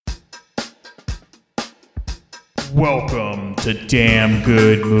Welcome to Damn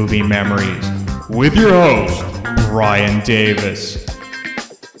Good Movie Memories with your host, Brian Davis.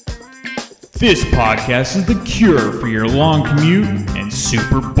 This podcast is the cure for your long commute and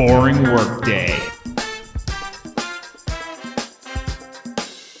super boring workday.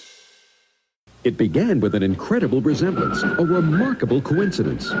 It began with an incredible resemblance, a remarkable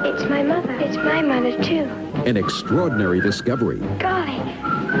coincidence, It's my mother. It's my mother, too. an extraordinary discovery. Golly.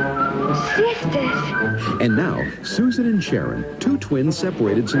 Sisters. And now, Susan and Sharon, two twins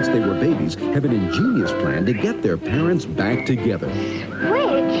separated since they were babies, have an ingenious plan to get their parents back together.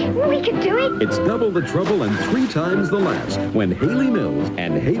 Which? We could do it. It's double the trouble and 3 times the laughs when Hayley Mills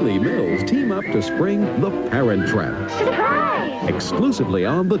and Haley Mills team up to spring The Parent Trap, Surprise! exclusively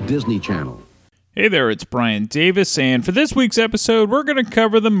on the Disney Channel. Hey there, it's Brian Davis, and for this week's episode, we're going to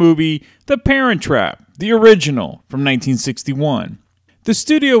cover the movie The Parent Trap, the original from 1961. The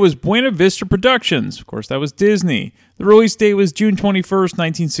studio was Buena Vista Productions. Of course, that was Disney. The release date was June 21st,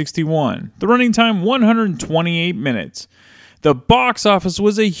 1961. The running time, 128 minutes. The box office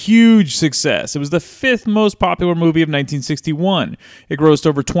was a huge success. It was the 5th most popular movie of 1961. It grossed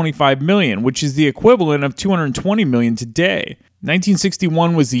over $25 million, which is the equivalent of $220 million today.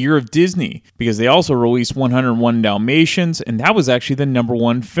 1961 was the year of Disney, because they also released 101 Dalmatians, and that was actually the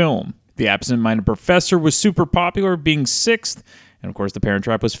 #1 film. The Absent-Minded Professor was super popular, being 6th, and of course The Parent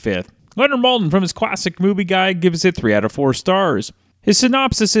Trap was 5th. Leonard Maltin from his classic movie guide gives it 3 out of 4 stars. His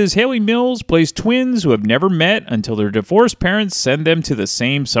synopsis is Haley Mills plays twins who have never met until their divorced parents send them to the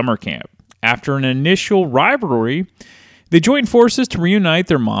same summer camp. After an initial rivalry, they join forces to reunite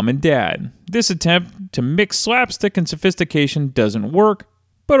their mom and dad. This attempt to mix slapstick and sophistication doesn't work,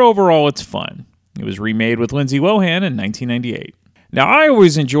 but overall it's fun. It was remade with Lindsay Lohan in 1998. Now, I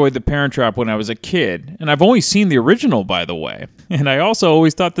always enjoyed The Parent Trap when I was a kid, and I've only seen the original, by the way. And I also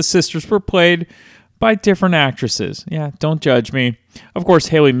always thought the sisters were played by different actresses. Yeah, don't judge me. Of course,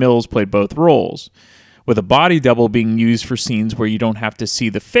 Haley Mills played both roles, with a body double being used for scenes where you don't have to see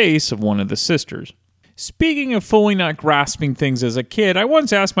the face of one of the sisters. Speaking of fully not grasping things as a kid, I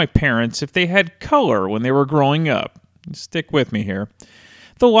once asked my parents if they had color when they were growing up. Stick with me here.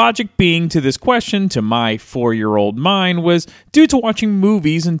 The logic being to this question, to my 4-year-old mind, was due to watching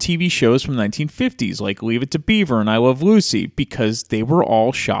movies and TV shows from the 1950s, like Leave It to Beaver and I Love Lucy, because they were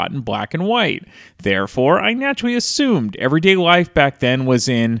all shot in black and white. Therefore, I naturally assumed everyday life back then was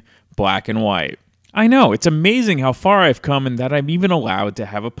in black and white. I know, it's amazing how far I've come and that I'm even allowed to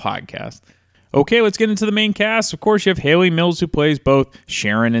have a podcast. Okay, let's get into the main cast. Of course, you have Haley Mills, who plays both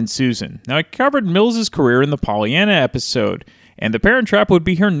Sharon and Susan. Now, I covered Mills' career in the Pollyanna episode, and The Parent Trap would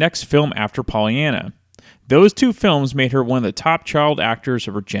be her next film after Pollyanna. Those 2 films made her one of the top child actors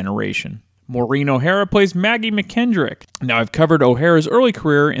of her generation. Maureen O'Hara plays Maggie McKendrick. Now, I've covered O'Hara's early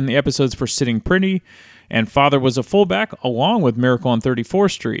career in the episodes for Sitting Pretty, and Father was a Fullback, along with Miracle on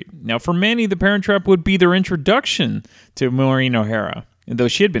 34th Street. Now, for many, The Parent Trap would be their introduction to Maureen O'Hara, and though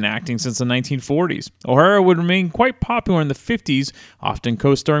she had been acting since the 1940s. O'Hara would remain quite popular in the 50s, often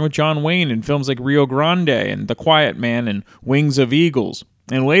co-starring with John Wayne in films like Rio Grande and The Quiet Man and Wings of Eagles.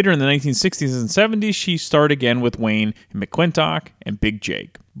 And later in the 1960s and 70s, she starred again with Wayne in McClintock and Big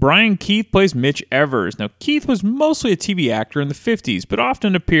Jake. Brian Keith plays Mitch Evers. Now, Keith was mostly a TV actor in the 50s, but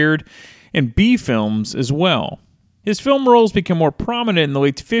often appeared in B films as well. His film roles became more prominent in the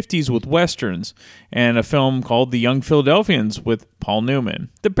late 50s with westerns, and a film called The Young Philadelphians with Paul Newman.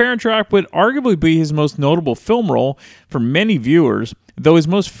 The Parent Trap would arguably be his most notable film role for many viewers, though his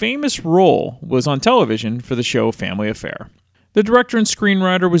most famous role was on television for the show Family Affair. The director and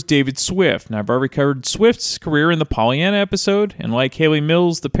screenwriter was David Swift. Now, I've already covered Swift's career in the Pollyanna episode, and like Haley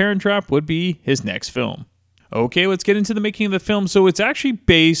Mills, The Parent Trap would be his next film. Okay, let's get into the making of the film. So it's actually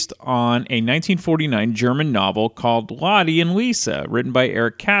based on a 1949 German novel called Lottie and Lisa, written by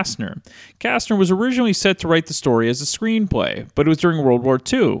Eric Kastner. Kastner was originally set to write the story as a screenplay, but it was during World War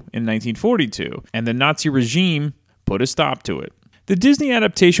II in 1942, and the Nazi regime put a stop to it. The Disney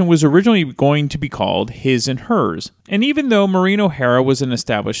adaptation was originally going to be called His and Hers, and even though Maureen O'Hara was an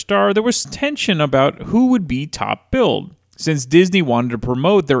established star, there was tension about who would be top billed. Since Disney wanted to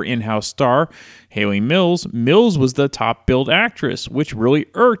promote their in-house star, Haley Mills, Mills was the top-billed actress, which really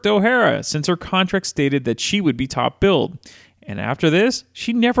irked O'Hara since her contract stated that she would be top-billed. And after this,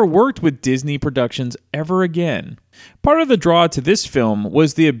 she never worked with Disney Productions ever again. Part of the draw to this film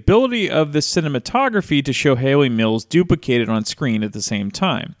was the ability of the cinematography to show Hayley Mills duplicated on screen at the same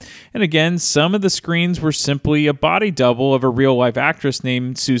time. And again, some of the screens were simply a body double of a real-life actress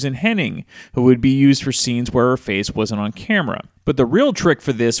named Susan Henning, who would be used for scenes where her face wasn't on camera. But the real trick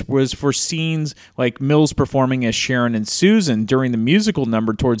for this was for scenes like Mills performing as Sharon and Susan during the musical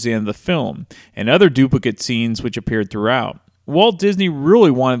number towards the end of the film, and other duplicate scenes which appeared throughout. Walt Disney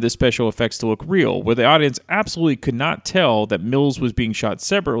really wanted the special effects to look real, where the audience absolutely could not tell that Mills was being shot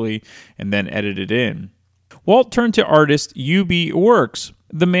separately and then edited in. Walt turned to artist U.B. Works,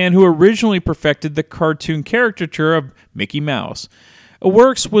 the man who originally perfected the cartoon caricature of Mickey Mouse.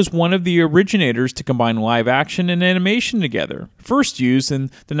 Works was one of the originators to combine live action and animation together, first used in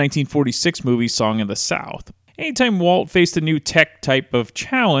the 1946 movie Song of the South. Anytime Walt faced a new tech type of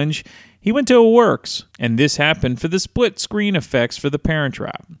challenge, he went to Works, and this happened for the split screen effects for The Parent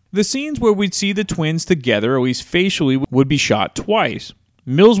Trap. The scenes where we'd see the twins together, at least facially, would be shot twice.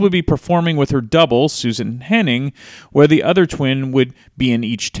 Mills would be performing with her double, Susan Henning, where the other twin would be in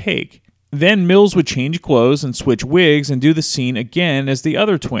each take. Then Mills would change clothes and switch wigs and do the scene again as the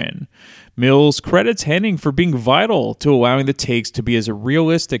other twin. Mills credits Henning for being vital to allowing the takes to be as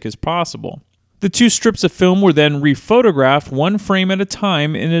realistic as possible. The two strips of film were then rephotographed one frame at a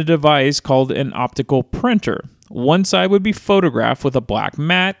time in a device called an optical printer. One side would be photographed with a black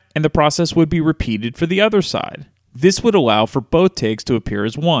mat, and the process would be repeated for the other side. This would allow for both takes to appear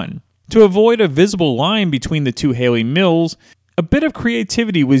as one. To avoid a visible line between the two Hayley Mills, a bit of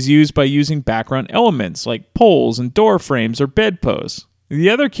creativity was used by using background elements like poles and door frames or bedposts.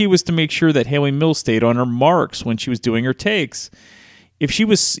 The other key was to make sure that Hayley Mills stayed on her marks when she was doing her takes. If she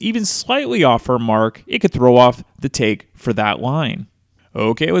was even slightly off her mark, it could throw off the take for that line.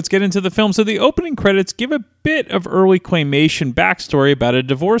 Okay, let's get into the film. So the opening credits give a bit of early claymation backstory about a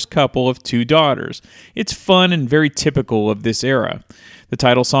divorced couple of two daughters. It's fun and very typical of this era. The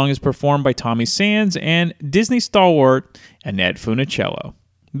title song is performed by Tommy Sands and Disney stalwart Annette Funicello.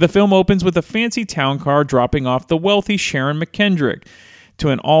 The film opens with a fancy town car dropping off the wealthy Sharon McKendrick to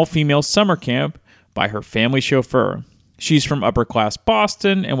an all-female summer camp by her family chauffeur. She's from upper-class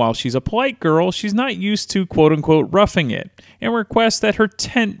Boston, and while she's a polite girl, she's not used to quote-unquote roughing it, and requests that her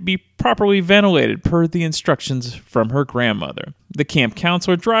tent be properly ventilated per the instructions from her grandmother. The camp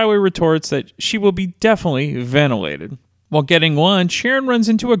counselor dryly retorts that she will be definitely ventilated. While getting lunch, Sharon runs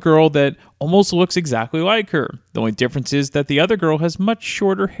into a girl that almost looks exactly like her. The only difference is that the other girl has much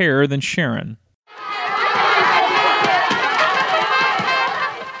shorter hair than Sharon.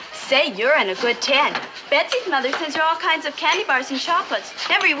 Say, you're in a good 10. Betsy's mother sends her all kinds of candy bars and chocolates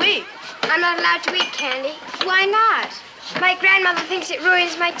every week. I'm not allowed to eat candy. Why not? My grandmother thinks it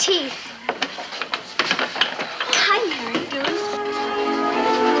ruins my teeth. Hi, Mary Goose.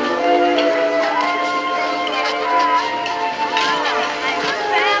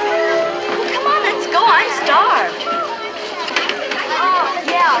 Oh, come on, let's go. I'm starved. Oh,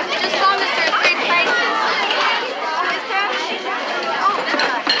 yeah, just as long as there are 3 places. Oh, is there? Oh,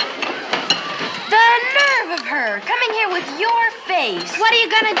 the nerve of her coming here with your face. What are you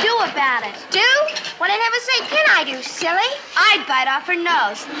gonna do about it? Do? Well, I never say can I do, silly. I'd bite off her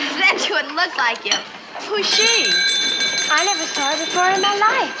nose. Then she wouldn't look like you. Who's she? I never saw her before in my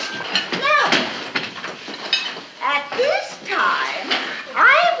life. Now, at this time,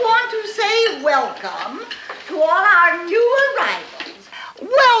 I want to say welcome to all our new arrivals.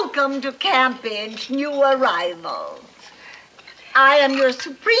 Welcome to Camp Inch, new arrivals. I am your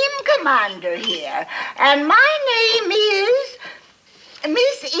supreme commander here, and my name is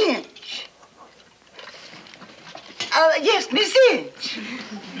Miss Inch. Yes, Miss Inch.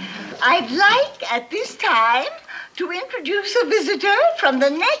 I'd like at this time to introduce a visitor from the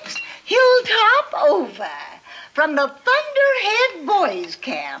next hilltop over, from the Thunderhead Boys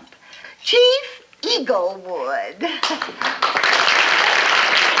Camp, Chief Eaglewood.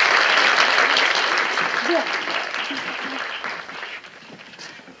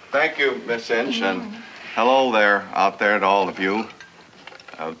 Thank you, Miss Inch, and hello there, out there to all of you.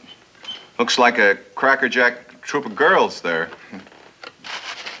 Looks like a crackerjack troop of girls there.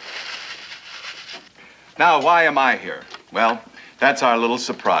 Now, why am I here? Well, that's our little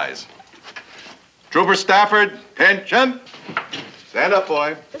surprise. Trooper Stafford, attention. Stand up,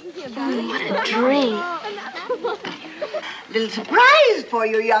 boy. What a dream. Little surprise for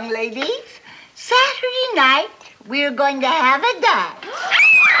you, young ladies. Saturday night, we're going to have a dance.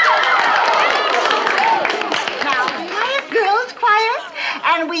 Now, quiet, girls, quiet.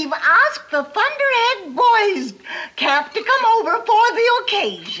 And we've asked the Thunderhead Boys Camp to come over for the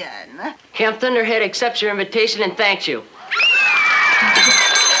occasion. Camp Thunderhead accepts your invitation and thanks you.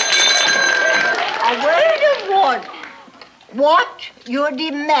 A word of order. Watch your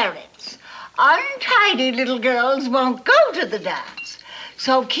demerits. Untidy little girls won't go to the dance.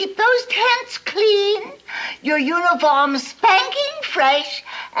 So keep those tents clean, your uniforms spanking fresh,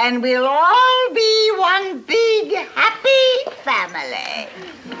 and we'll all be one big happy family.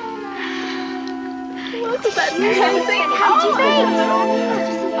 What's that music? How'd you think?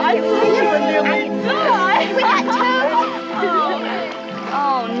 I thought you were really good. We got two.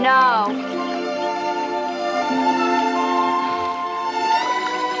 Oh, no.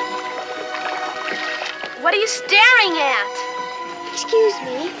 What are you staring at? Excuse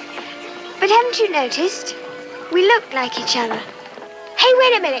me, but haven't you noticed? We look like each other. Hey,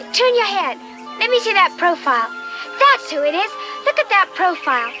 wait a minute. Turn your head. Let me see that profile. That's who it is. Look at that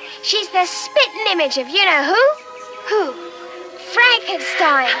profile. She's the spitting image of you-know-who? Who?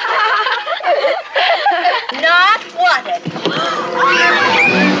 Frankenstein. Not wanted.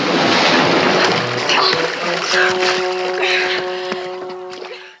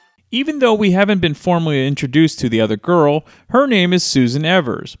 Even though we haven't been formally introduced to the other girl, her name is Susan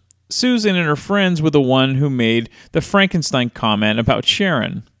Evers. Susan and her friends were the one who made the Frankenstein comment about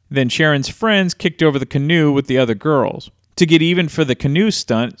Sharon. Then Sharon's friends kicked over the canoe with the other girls. To get even for the canoe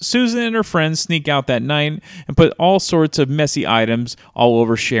stunt, Susan and her friends sneak out that night and put all sorts of messy items all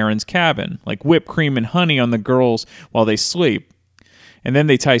over Sharon's cabin, like whipped cream and honey on the girls while they sleep. And then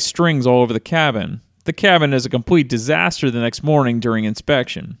they tie strings all over the cabin. The cabin is a complete disaster the next morning during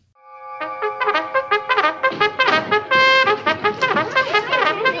inspection.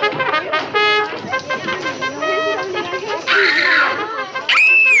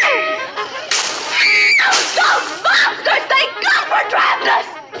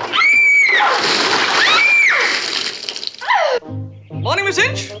 Morning, Miss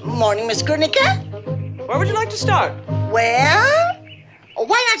Inch. Morning, Miss Guernica. Where would you like to start? Well,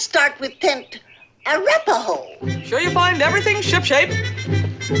 why not start with tent Arapaho? Sure you find everything shipshape?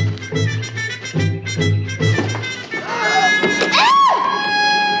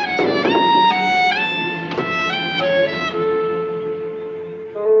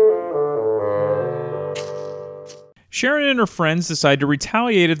 Sharon and her friends decide to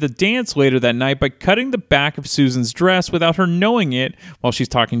retaliate at the dance later that night by cutting the back of Susan's dress without her knowing it while she's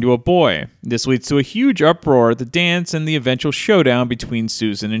talking to a boy. This leads to a huge uproar at the dance and the eventual showdown between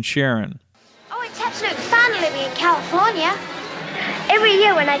Susan and Sharon. Oh, it's absolute fun living in California. Every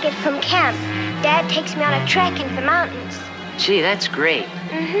year when I get from camp, Dad takes me on a trek into the mountains. Gee, that's great.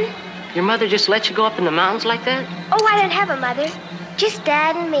 Mm-hmm. Your mother just let you go up in the mountains like that? Oh, I don't have a mother. Just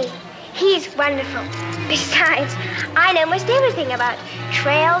Dad and me. He's wonderful. Besides, I know most everything about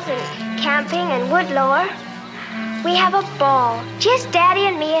trails and camping and wood lore. We have a ball. Just Daddy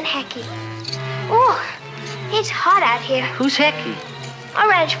and me and Hecky. Oh, it's hot out here. Who's Hecky? A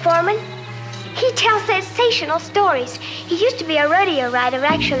ranch foreman. He tells sensational stories. He used to be a rodeo rider,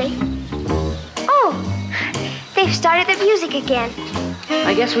 actually. Oh, they've started the music again.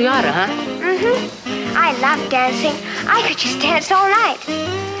 I guess we oughta, huh? Mm-hmm. I love dancing. I could just dance all night.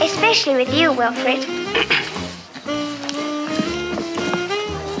 Especially with you, Wilfred.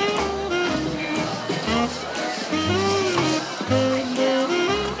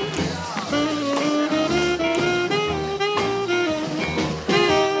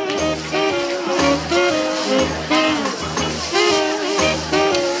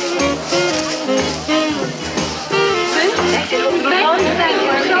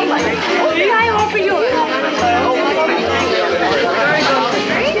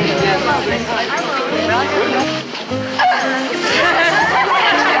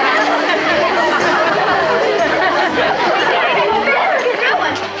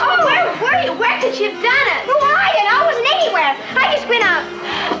 You've done it. Who are you? I wasn't anywhere. I just went out.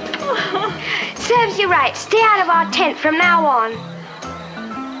 Serves you right. Stay out of our tent from now on.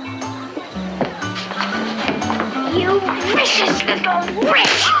 You vicious little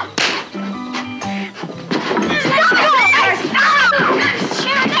witch! Let go!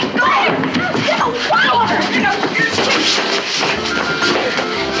 Sharon, let go! Get away!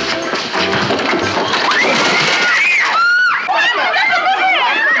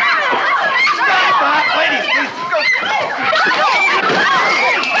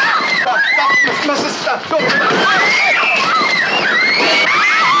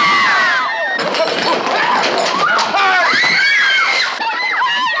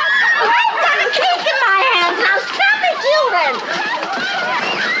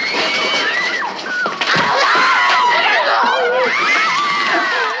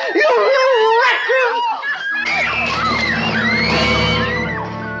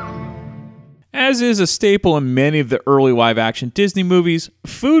 As is a staple in many of the early live-action Disney movies,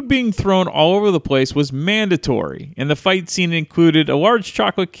 food being thrown all over the place was mandatory, and the fight scene included a large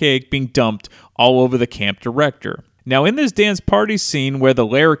chocolate cake being dumped all over the camp director. Now, in this dance party scene where the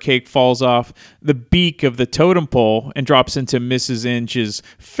layer cake falls off the beak of the totem pole and drops into Mrs. Inch's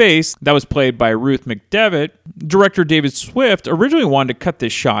face, that was played by Ruth McDevitt, director David Swift originally wanted to cut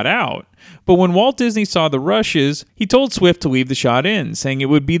this shot out. But when Walt Disney saw the rushes, he told Swift to leave the shot in, saying it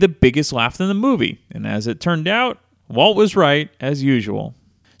would be the biggest laugh in the movie. And as it turned out, Walt was right, as usual.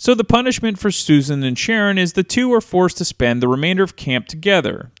 So the punishment for Susan and Sharon is the two are forced to spend the remainder of camp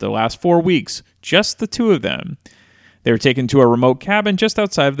together, the last 4 weeks, just the two of them. They were taken to a remote cabin just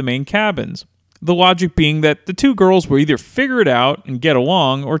outside of the main cabins. The logic being that the two girls will either figure it out and get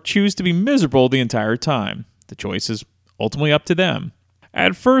along or choose to be miserable the entire time. The choice is ultimately up to them.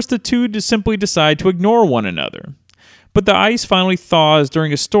 At first, the two simply decide to ignore one another. But the ice finally thaws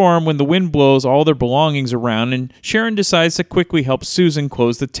during a storm when the wind blows all their belongings around, and Sharon decides to quickly help Susan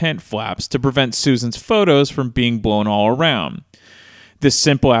close the tent flaps to prevent Susan's photos from being blown all around. This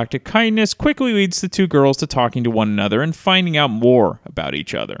simple act of kindness quickly leads the two girls to talking to one another and finding out more about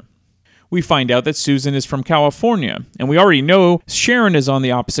each other. We find out that Susan is from California, and we already know Sharon is on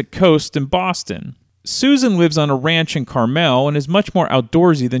the opposite coast in Boston. Susan lives on a ranch in Carmel and is much more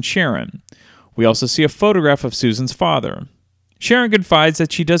outdoorsy than Sharon. We also see a photograph of Susan's father. Sharon confides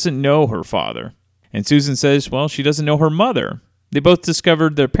that she doesn't know her father, and Susan says, well, she doesn't know her mother. They both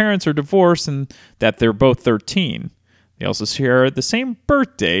discovered their parents are divorced and that they're both 13. They also share the same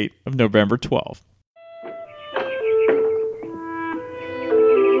birth date of November 12th.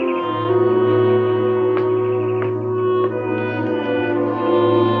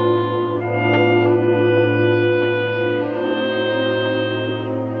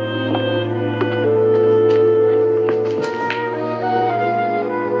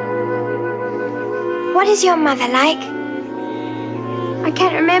 What is your mother like? I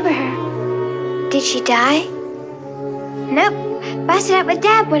can't remember her. Did she die? Nope. Busted up with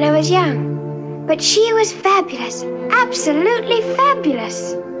Dad when I was young. But she was fabulous. Absolutely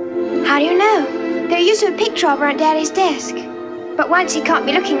fabulous. How do you know? There used to be a picture of her on Daddy's desk. But once he caught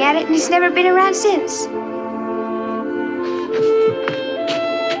me looking at it and it's never been around since.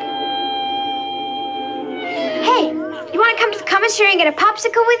 Hey, you want to come to the commissary and get a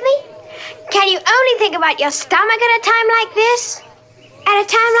popsicle with me? Can you only think about your stomach at a time like this? At a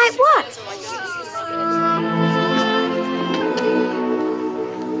time like what?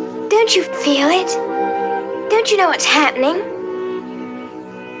 Don't you feel it? Don't you know what's happening?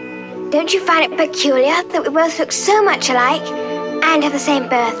 Don't you find it peculiar that we both look so much alike and have the same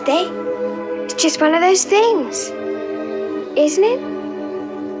birthday? It's just one of those things, isn't it?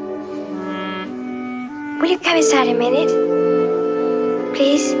 Will you come inside a minute?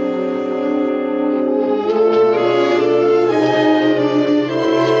 Please?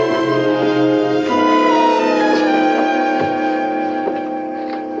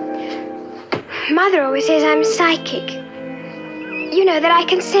 Mother always says I'm psychic. You know that I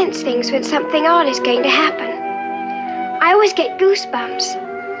can sense things when something odd is going to happen. I always get goosebumps.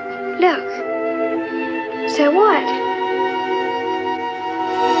 Look. So what?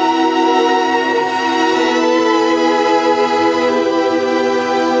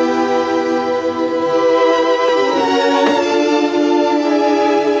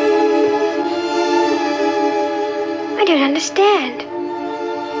 I don't understand.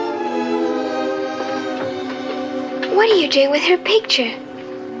 What are you doing with her picture?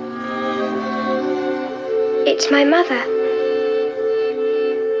 It's my mother.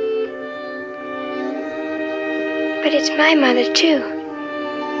 But it's my mother, too.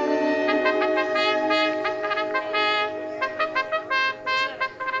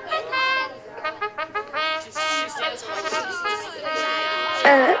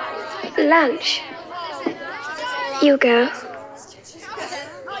 Lunch. You go.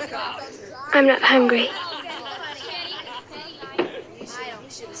 I'm not hungry.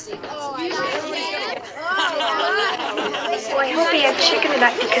 I hope he had chicken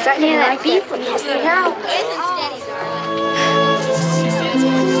tonight because I didn't like beef one yesterday.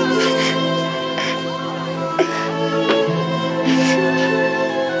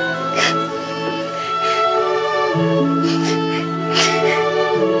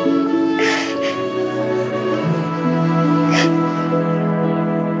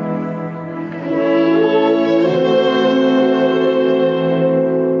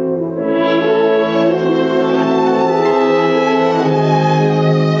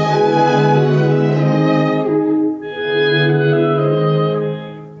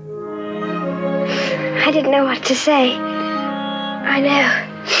 I didn't know what to say. I know.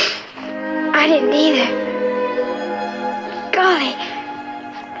 I didn't either. Golly.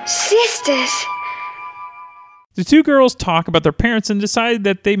 Sisters. The two girls talk about their parents and decide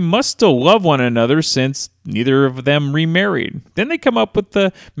that they must still love one another since neither of them remarried. Then they come up with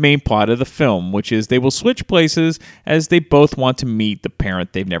the main plot of the film, which is they will switch places as they both want to meet the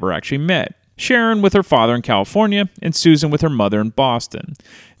parent they've never actually met. Sharon with her father in California and Susan with her mother in Boston.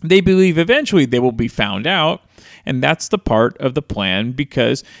 They believe eventually they will be found out, and that's the part of the plan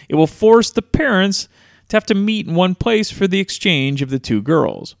because it will force the parents to have to meet in one place for the exchange of the two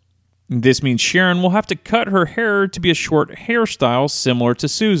girls. This means Sharon will have to cut her hair to be a short hairstyle similar to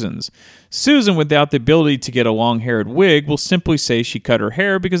Susan's. Susan, without the ability to get a long-haired wig, will simply say she cut her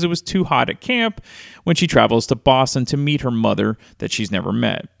hair because it was too hot at camp when she travels to Boston to meet her mother that she's never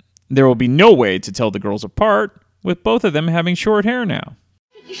met. There will be no way to tell the girls apart, with both of them having short hair now.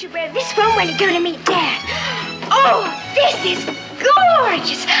 You should wear this one when you go to meet Dad. Oh, this is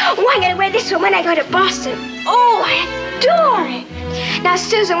gorgeous. Oh, I'm going to wear this one when I go to Boston. Oh, I adore it. Now,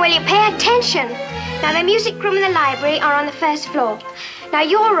 Susan, will you pay attention? Now, the music room and the library are on the first floor. Now,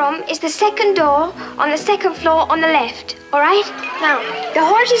 your room is the second door on the second floor on the left, all right? Now, the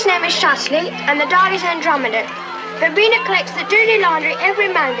horse's name is Shosley, and the dog is Andromeda. Verbena collects the dirty laundry every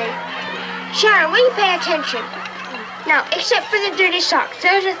Monday. Sharon, will you pay attention? Now, except for the dirty socks.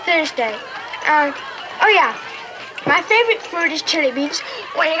 Those are Thursday. Oh, yeah. My favorite fruit is chili beans.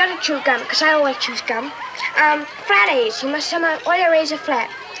 Well, you gotta chew gum, because I always chew gum. Flat A's. You must somehow order A's are flat.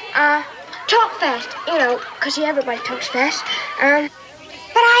 Talk fast, you know, because everybody talks fast. But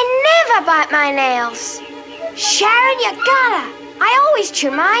I never bite my nails. Sharon, you gotta. I always chew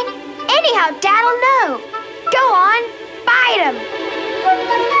mine. Anyhow, Dad'll know. Go on, bite 'em.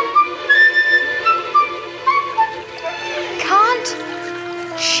 Can't,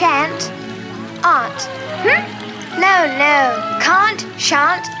 shan't, aren't. No. Can't,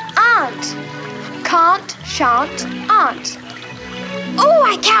 shan't, aren't. Can't, shan't, aren't. Oh,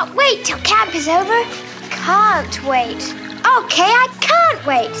 I can't wait till camp is over. Can't wait. Okay, I can't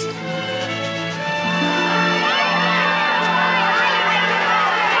wait.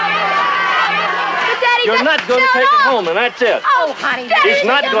 You're not going to take it home, and that's it. Oh, honey. He's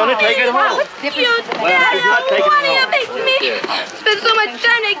not going to take it home. You, He's not taking it home. Makes me spend so much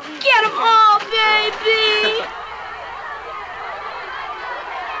time to get them all, baby.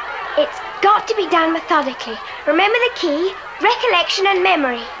 It's got to be done methodically. Remember the key? Recollection and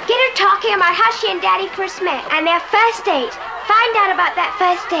memory. Get her talking about how she and Daddy first met and their first date. Find out about that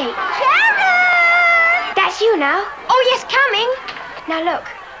first date. Sharon! That's you now. Oh, yes, coming. Now, look.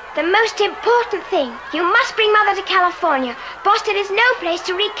 The most important thing, you must bring Mother to California. Boston is no place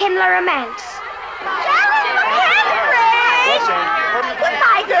to rekindle a romance. Sharon McHenry!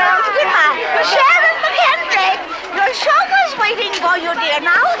 Goodbye, girls. Goodbye. Sharon McHenry! Your chauffeur's waiting for you, dear.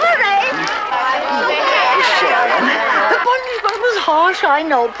 Now, hurry. Sharon, the punishment was harsh, I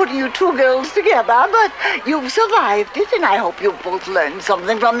know, putting you two girls together, but you've survived it, and I hope you both learned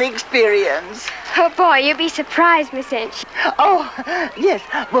something from the experience. Oh, boy, you'll be surprised, Miss Inch. Oh, yes.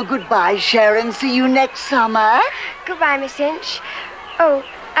 Well, goodbye, Sharon. See you next summer. Goodbye, Miss Inch. Oh,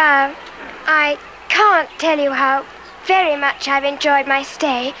 I can't tell you how very much I've enjoyed my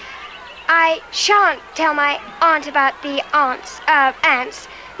stay. I shan't tell my aunt about the ants,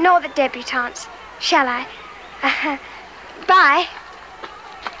 nor the debutantes, shall I? Bye.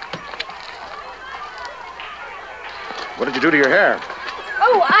 What did you do to your hair?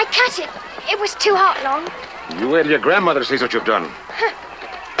 Oh, I cut it. It was too hot long. You wait till your grandmother sees what you've done.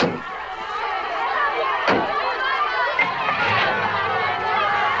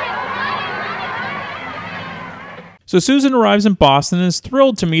 So Susan arrives in Boston and is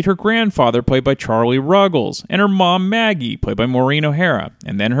thrilled to meet her grandfather, played by Charlie Ruggles, and her mom, Maggie, played by Maureen O'Hara,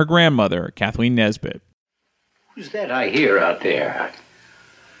 and then her grandmother, Kathleen Nesbitt. Who's that I hear out there?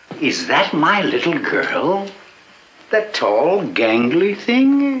 Is that my little girl? That tall, gangly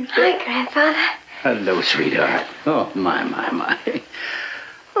thing? Hi, Grandfather. Hello, sweetheart. Oh, my.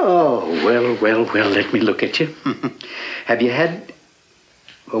 Oh, well, let me look at you. Have you had...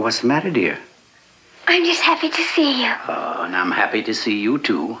 Well, what's the matter, dear? I'm just happy to see you. Oh, and I'm happy to see you,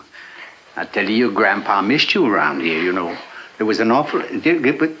 too. I tell you, your grandpa missed you around here, you know. There was an awful... Wait a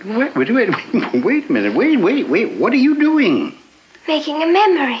minute. Wait. What are you doing? Making a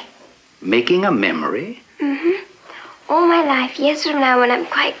memory. Making a memory? Mm-hmm. All my life, years from now, when I'm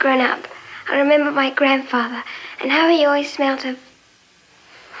quite grown up, I remember my grandfather and how he always smelled of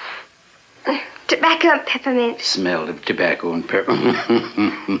tobacco and peppermint. Smelled of tobacco and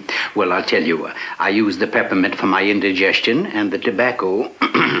peppermint. Well, I'll tell you, I use the peppermint for my indigestion and the tobacco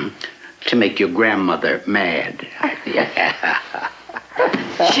to make your grandmother mad.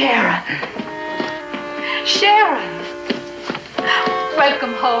 Sharon. Sharon!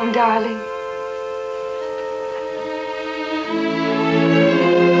 Welcome home, darling.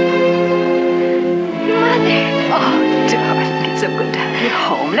 Mother! Oh, darling, it's so good to have you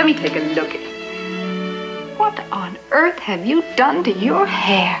home. Let me take a look at it. What on earth have you done to your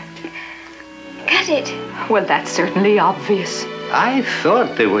hair? Cut it. Well, that's certainly obvious. I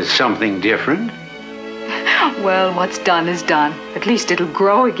thought there was something different. Well, what's done is done. At least it'll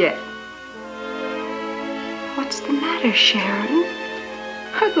grow again. What's the matter, Sharon?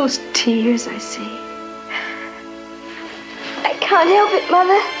 Are those tears I see? I can't help it,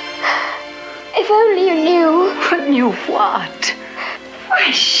 Mother. If only you knew. Knew what?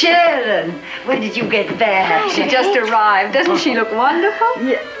 Why, Sharon, when did you get back? She just arrived. Doesn't she look wonderful?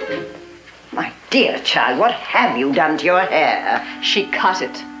 Yeah. My dear child, what have you done to your hair? She cut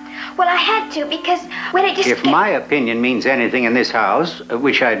it. Well, I had to because when it just... If my opinion means anything in this house,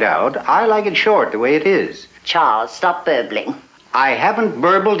 which I doubt, I like it short the way it is. Charles, stop burbling. I haven't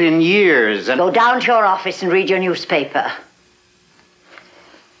burbled in years, and... Go down to your office and read your newspaper.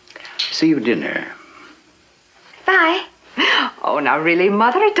 See you at dinner. Bye. Oh, now really,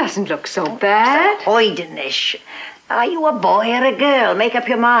 Mother, it doesn't look so bad. Hoydenish. Are you a boy or a girl? Make up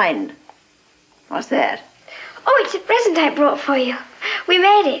your mind. What's that? Oh, it's a present I brought for you. We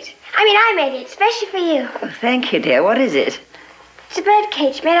made it. I made it, especially for you. Oh, thank you, dear. What is it? It's a bird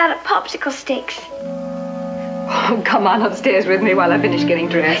cage made out of popsicle sticks. Oh, come on upstairs with me while I finish getting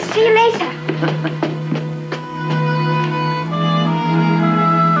dressed. See you later.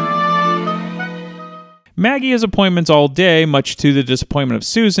 Maggie has appointments all day, much to the disappointment of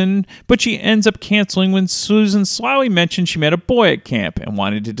Susan, but she ends up canceling when Susan slyly mentioned she met a boy at camp and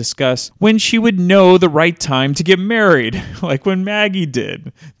wanted to discuss when she would know the right time to get married, like when Maggie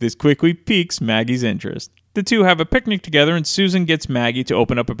did. This quickly piques Maggie's interest. The two have a picnic together and Susan gets Maggie to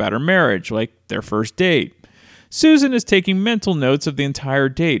open up about her marriage, like their first date. Susan is taking mental notes of the entire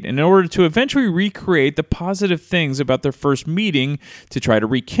date in order to eventually recreate the positive things about their first meeting to try to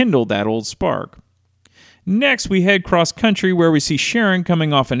rekindle that old spark. Next, we head cross-country where we see Sharon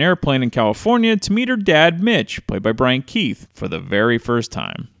coming off an airplane in California to meet her dad, Mitch, played by Brian Keith, for the very first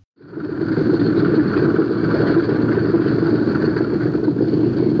time.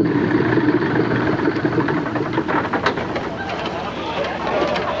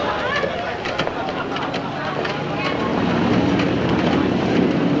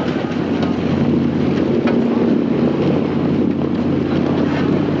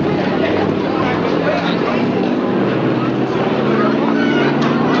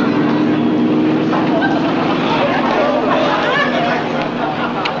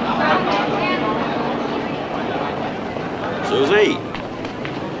 Susie.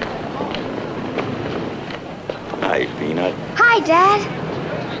 Hi, Peanut. Hi, Dad.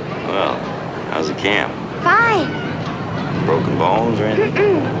 Well, how's the camp? Fine. Broken bones or anything?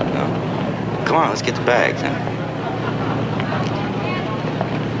 Mm-mm. No. Come on, let's get the bags, huh?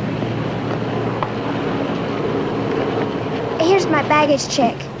 Here's my baggage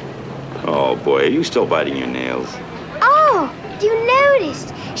check. Oh, boy, are you still biting your nails? Oh, you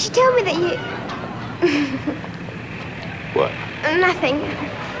noticed. She told me that you... What? Nothing.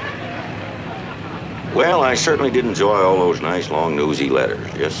 Well, I certainly did enjoy all those nice, long, newsy letters.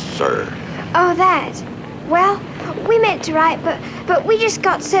 Yes, sir. Oh, that. Well, we meant to write, but we just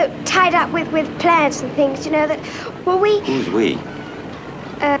got so tied up with plans and things, you know, that, well, we... Who's we?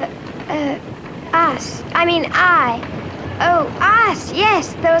 Us. I. Oh, us,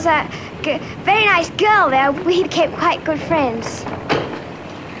 yes. There was a very nice girl there. We became quite good friends.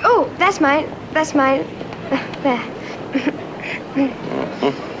 Oh, that's mine. That's mine. There.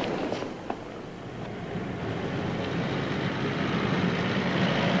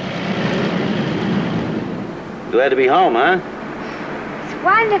 Glad to be home, huh? It's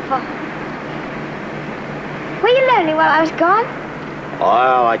wonderful. Were you lonely while I was gone?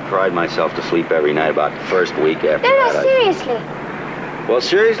 Well, I cried myself to sleep every night about the first week after No, that. seriously. Well,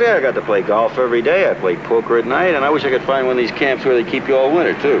 seriously, I got to play golf every day. I played poker at night, and I wish I could find one of these camps where they keep you all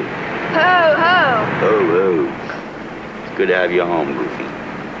winter, too. Ho, ho. Oh, oh. It's good to have you home, Goofy.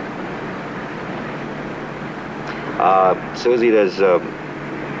 Susie, there's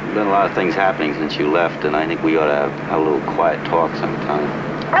been a lot of things happening since you left, and I think we ought to have a little quiet talk sometime.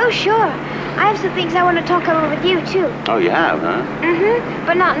 Oh, sure. I have some things I want to talk over with you, too. Oh, you have, huh? Mm-hmm,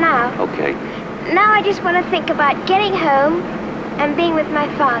 but not now. Okay. Now I just want to think about getting home and being with my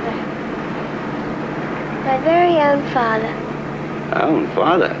father. My very own father. Own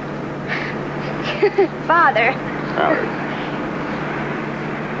father? Father. Howard.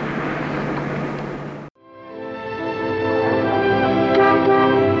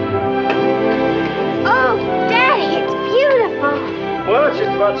 Oh, Well, it's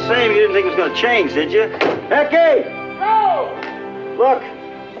just about the same. You didn't think it was going to change, did you? Becky! No! Look.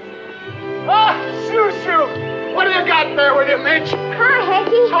 Ah, Shoo! What do you got there with you, Mitch? Hi,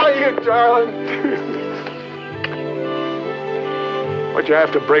 Hecky. How are you, darling? What'd you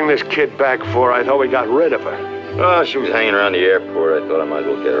have to bring this kid back for? I thought we got rid of her. Oh, she was hanging around the airport. I thought I might as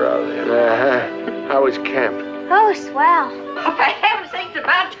well get her out of there. Uh-huh. How was camp? Oh, swell. Oh, for heaven's sake, it's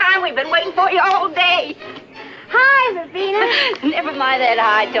about time. We've been waiting for you all day. Hi, Verbena. Never mind that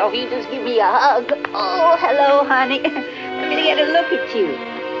hi, doggy. Just give me a hug. Oh, hello, honey. Let me get a look at you.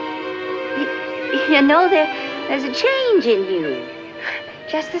 You know, there's a change in you.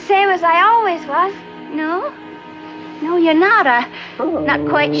 Just the same as I always was. No? No, you're not. I'm not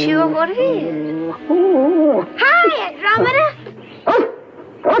quite sure what it is. Hi, Andromeda.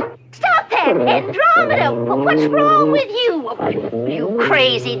 Stop that, Andromeda. What's wrong with you? You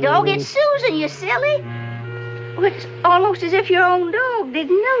crazy dog. It's Susan, you silly. Well, it's almost as if your own dog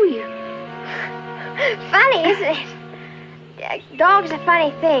didn't know you. Funny, isn't it? Dogs are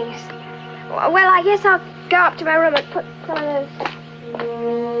funny things. Well, I guess I'll go up to my room and put some of those.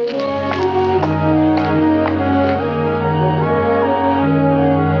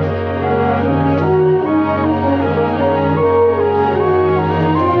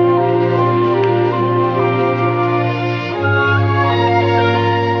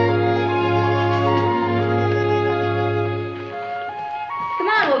 Come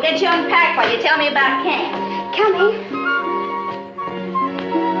on, we'll get you unpacked while you tell me about camp. Coming.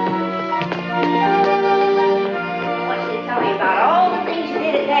 Tell me about all the things you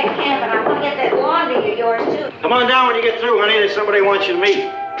did at that camp, and I want to get that laundry of yours, too. Come on down when you get through, honey. There's somebody who wants you to meet.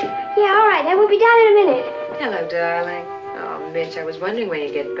 Yeah, all right. Then we'll be down in a minute. Hello, darling. Oh, Mitch, I was wondering when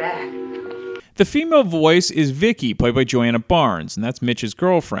you get back. The female voice is Vicky, played by Joanna Barnes, and that's Mitch's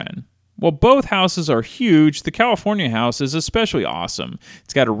girlfriend. While both houses are huge, the California house is especially awesome.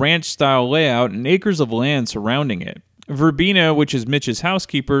 It's got a ranch-style layout and acres of land surrounding it. Verbena, which is Mitch's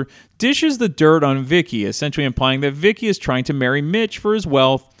housekeeper, dishes the dirt on Vicky, essentially implying that Vicky is trying to marry Mitch for his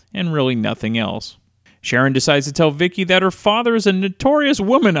wealth and really nothing else. Sharon decides to tell Vicky that her father is a notorious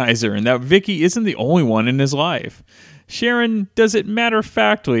womanizer and that Vicky isn't the only one in his life. Sharon does it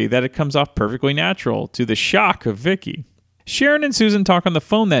matter-of-factly that it comes off perfectly natural, to the shock of Vicky. Sharon and Susan talk on the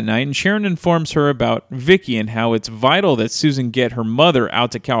phone that night, and Sharon informs her about Vicky and how it's vital that Susan get her mother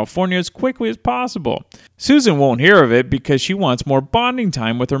out to California as quickly as possible. Susan won't hear of it because she wants more bonding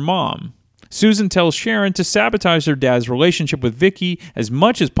time with her mom. Susan tells Sharon to sabotage her dad's relationship with Vicky as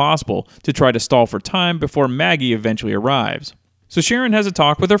much as possible to try to stall for time before Maggie eventually arrives. So Sharon has a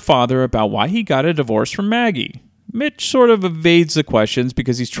talk with her father about why he got a divorce from Maggie. Mitch sort of evades the questions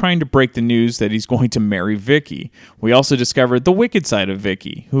because he's trying to break the news that he's going to marry Vicky. We also discovered the wicked side of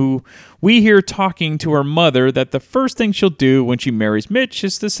Vicky, who we hear talking to her mother that the first thing she'll do when she marries Mitch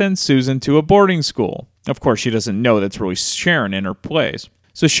is to send Susan to a boarding school. Of course, she doesn't know that's really Sharon in her place.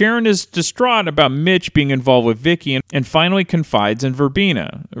 So Sharon is distraught about Mitch being involved with Vicky and finally confides in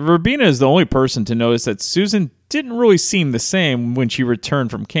Verbena. Verbena is the only person to notice that Susan didn't really seem the same when she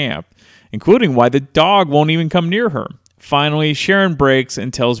returned from camp, including why the dog won't even come near her. Finally, Sharon breaks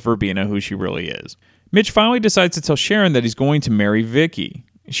and tells Verbena who she really is. Mitch finally decides to tell Sharon that he's going to marry Vicky.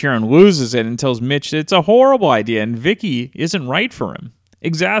 Sharon loses it and tells Mitch that it's a horrible idea and Vicky isn't right for him.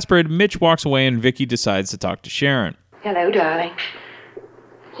 Exasperated, Mitch walks away and Vicky decides to talk to Sharon. Hello, darling.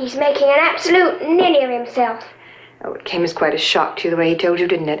 He's making an absolute ninny of himself. Oh, it came as quite a shock to you the way he told you,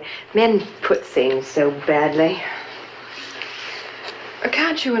 didn't it? Men put things so badly.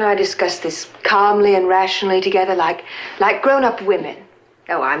 Can't you and I discuss this calmly and rationally together like grown-up women?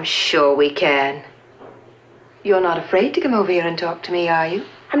 Oh, I'm sure we can. You're not afraid to come over here and talk to me, are you?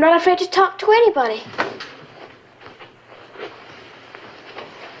 I'm not afraid to talk to anybody.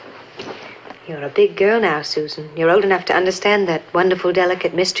 You're a big girl now, Susan. You're old enough to understand that wonderful,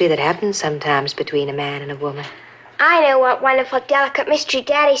 delicate mystery that happens sometimes between a man and a woman. I know what wonderful, delicate mystery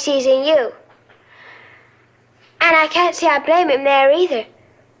Daddy sees in you. And I can't say I blame him there either.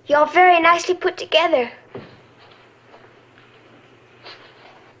 You're very nicely put together.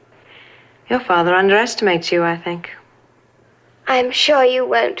 Your father underestimates you, I think. I'm sure you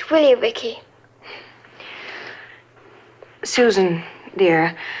won't, will you, Vicky? Susan,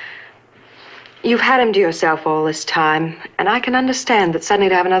 dear, you've had him to yourself all this time, and I can understand that suddenly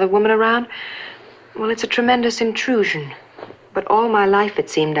to have another woman around, well, it's a tremendous intrusion. But all my life, it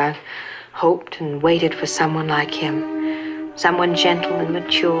seemed, I've hoped and waited for someone like him. Someone gentle and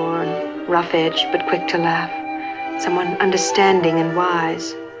mature and rough-edged but quick to laugh. Someone understanding and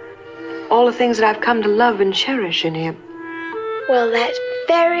wise. All the things that I've come to love and cherish in him. Well, that's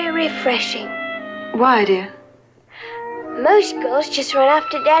very refreshing. Why, dear? Most girls just run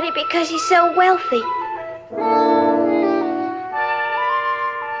after Daddy because he's so wealthy.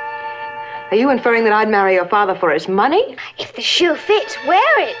 Are you inferring that I'd marry your father for his money? If the shoe fits,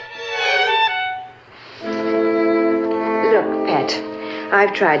 wear it. Look, Pet,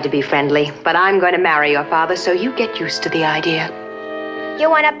 I've tried to be friendly, but I'm going to marry your father, so you get used to the idea. You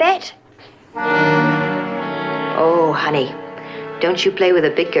want to bet? Oh, honey, don't you play with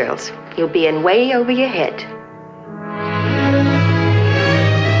the big girls. You'll be in way over your head.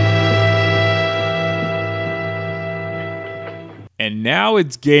 And now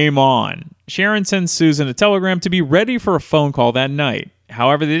it's game on. Sharon sends Susan a telegram to be ready for a phone call that night.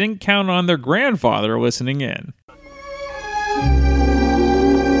 However, they didn't count on their grandfather listening in.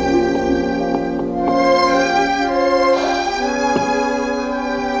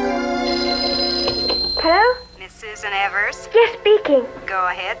 Hello? Miss Susan Evers? Yes, speaking. Go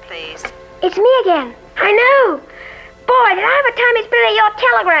ahead, please. It's me again. I know. Boy, did I have a time it's been at your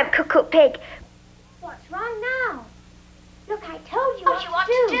telegram, cuckoo pig. What's wrong now? Look, I told you what you want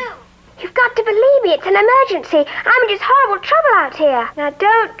to do. You've got to believe me. It's an emergency. I'm in just horrible trouble out here. Now,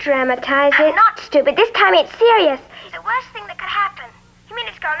 don't dramatize it. I'm not stupid. This time it's serious. It's the worst thing that could happen. You mean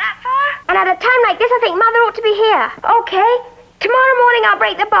it's gone that far? And at a time like this, I think Mother ought to be here. Okay. Tomorrow morning I'll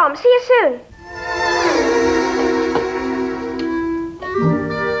break the bomb. See you soon.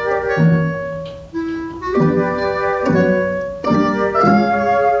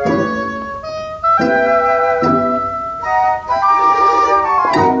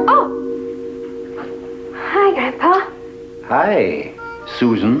 Hi,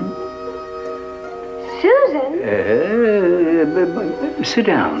 Susan. Susan? Sit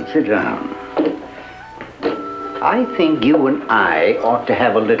down, sit down. I think you and I ought to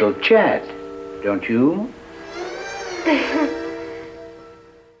have a little chat, don't you?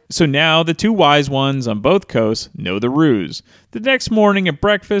 So now the two wise ones on both coasts know the ruse. The next morning at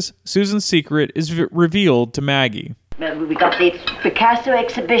breakfast, Susan's secret is revealed to Maggie. We got the Picasso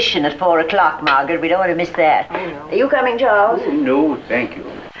exhibition at 4 o'clock, Margaret. We don't want to miss that. Oh, no. Are you coming, Charles? Oh, no, thank you.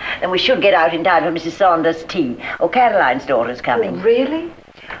 Then we should get out in time for Mrs. Saunders' tea. Oh, Caroline's daughter's coming. Oh, really?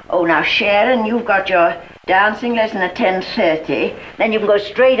 Oh, now, Sharon, you've got your dancing lesson at 10:30. Then you can go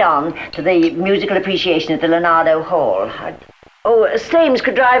straight on to the musical appreciation at the Leonardo Hall. Oh, Stames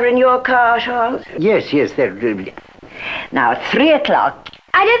could drive her in your car, Charles? Yes, they're... Now, at 3 o'clock...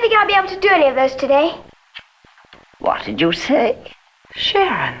 I don't think I'll be able to do any of those today. What did you say?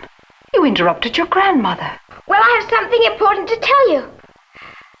 Sharon, you interrupted your grandmother. Well, I have something important to tell you.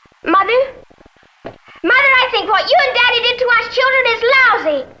 Mother, I think what you and Daddy did to us children is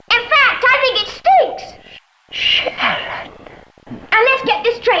lousy. In fact, I think it stinks. Sharon. And let's get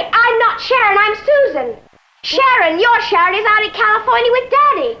this straight. I'm not Sharon, I'm Susan. Sharon, your Sharon, is out in California with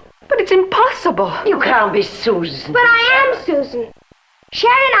Daddy. But it's impossible. You can't be Susan. But I am Susan.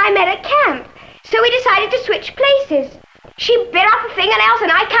 Sharon and I met at camp. So we decided to switch places. She bit off her fingernails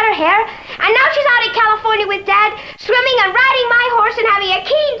and I cut her hair. And now she's out in California with Dad, swimming and riding my horse and having a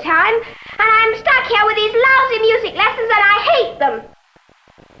keen time. And I'm stuck here with these lousy music lessons and I hate them.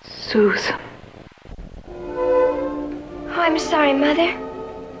 Susan. Oh, I'm sorry, Mother.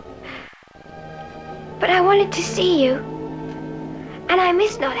 But I wanted to see you. And I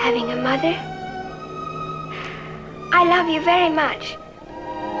miss not having a mother. I love you very much.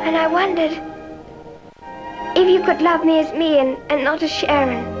 And I wondered... if you could love me as me and not as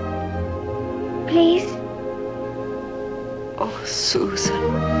Sharon. Please? Oh, Susan.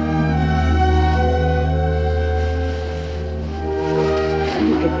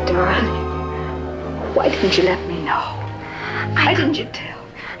 My darling. Why didn't you let me know? Why didn't you tell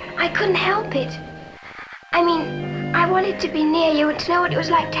me? I couldn't help it. I mean, I wanted to be near you and to know what it was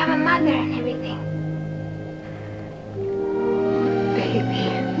like to have a mother and everything. Baby.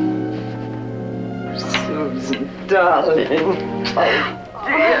 Susan, darling. Oh,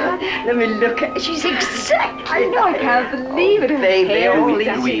 dear. Let me look at... She's exactly... I know, I can't believe it. Baby,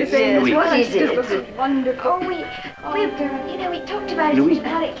 Louise. What is it? Wonderful. We talked about it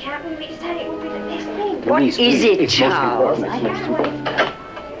out at camp and we decided it would be the best thing. What is it, Charles?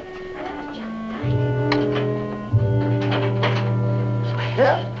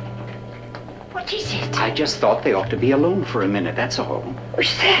 What is it? I just thought they ought to be alone for a minute, that's all.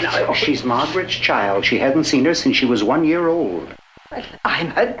 What's that? No, she's Margaret's child. She hadn't seen her since she was 1 year old. I'm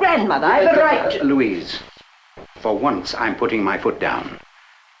her grandmother. I have a right to... Louise, for once I'm putting my foot down.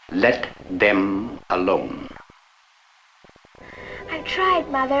 Let them alone. I've tried,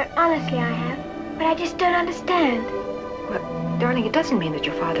 Mother. Honestly, I have. But I just don't understand. Well, darling, it doesn't mean that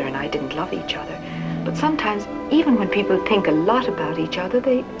your father and I didn't love each other. But sometimes, even when people think a lot about each other,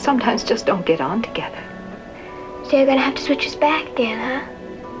 they sometimes just don't get on together. So you're gonna have to switch us back again, huh?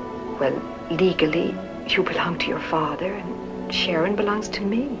 Well, legally, you belong to your father, and Sharon belongs to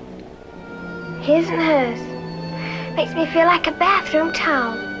me. His and hers. Makes me feel like a bathroom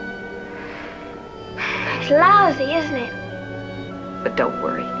towel. It's lousy, isn't it? But don't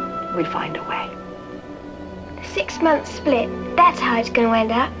worry, we'll find a way. 6 months split. That's how it's gonna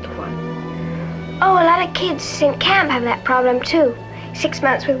end up. What? Oh, a lot of kids in camp have that problem too. 6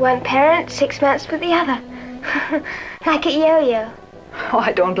 months with one parent, 6 months with the other. Like a yo-yo. Oh,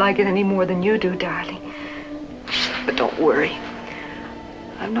 I don't like it any more than you do, darling. But don't worry.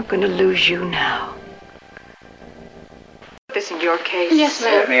 I'm not going to lose you now. This in your case? Yes,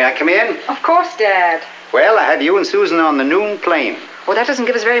 ma'am. May I come in? Of course, Dad. Well, I have you and Susan on the noon plane. Well, that doesn't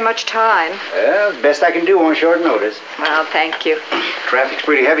give us very much time. Well, the best I can do on short notice. Well, thank you. Traffic's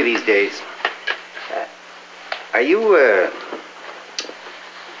pretty heavy these days. Are you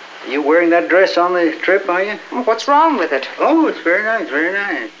wearing that dress on the trip, are you? Well, what's wrong with it? Oh, it's very nice, very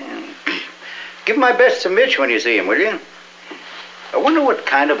nice. Yeah. Give my best to Mitch when you see him, will you? I wonder what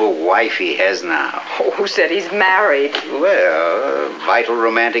kind of a wife he has now. Oh, who said he's married? Well, a vital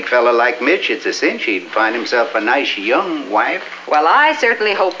romantic fella like Mitch, it's a cinch he'd find himself a nice young wife. Well, I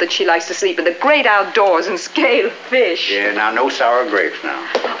certainly hope that she likes to sleep in the great outdoors and scale fish. Yeah, now, no sour grapes now.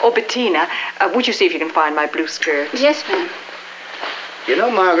 Oh, Bettina, would you see if you can find my blue skirt? Yes, ma'am. You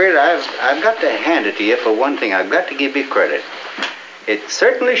know, Margaret, I've got to hand it to you for one thing. I've got to give you credit. It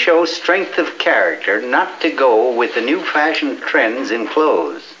certainly shows strength of character not to go with the new-fashioned trends in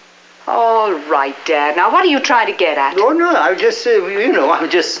clothes. All right, Dad. Now, what are you trying to get at? Oh, no, I just, I'm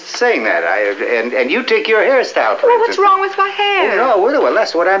just saying that. And you take your hairstyle, for Well, instance. what's wrong with my hair? Oh, no, well,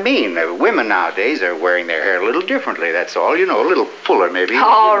 that's what I mean. Women nowadays are wearing their hair a little differently, that's all. A little fuller, maybe.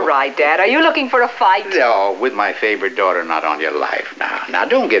 All right, Dad. Are you looking for a fight? No, with my favorite daughter not on your life now. Now,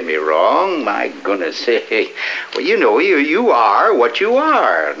 don't get me wrong. My goodness. Well, you are what you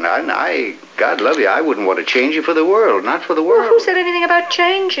are. And God love you, I wouldn't want to change you for the world. Not for the world. Well, who said anything about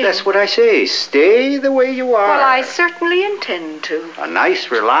changing? That's what I say. Stay the way you are. Well, I certainly intend to. A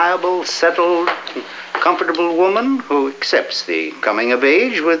nice, reliable, settled, comfortable woman who accepts the coming of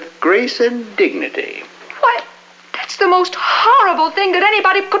age with grace and dignity. Why, that's the most horrible thing that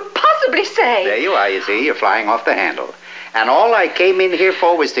anybody could possibly say. There you are, you see. You're flying off the handle. And all I came in here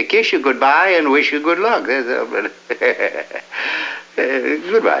for was to kiss you goodbye and wish you good luck.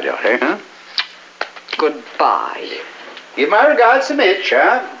 Goodbye, daughter, huh? Goodbye. Give my regards to Mitch,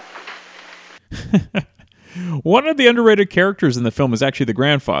 huh? One of the underrated characters in the film is actually the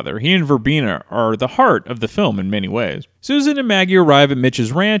grandfather. He and Verbena are the heart of the film in many ways. Susan and Maggie arrive at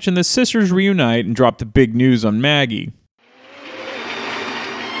Mitch's ranch, and the sisters reunite and drop the big news on Maggie.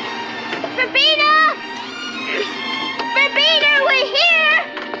 Verbena! Verbena, we're here!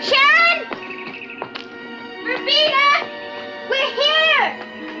 Sharon! Verbena! We're here!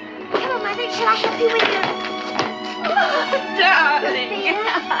 Come on, Mother, shall I help you with your... Oh, darling.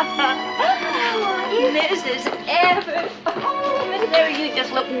 Mrs. Evers. Oh, Miss Evers, you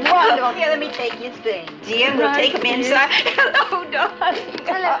just look wonderful. Here, let me take your things. Dear, we'll take them inside. Hello, darling.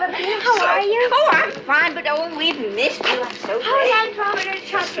 Hello, Verbena. How are you? Oh, I'm fine, but we've missed you. I'm so glad. Oh, that's Robert and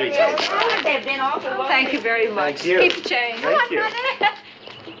Chuck in there. Oh, they've been awful. Oh, thank you very much. Thank you. Keep the change. Come on, Mother.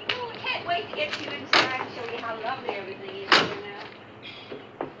 Oh, I can't wait to get you inside and show you how lovely everything is here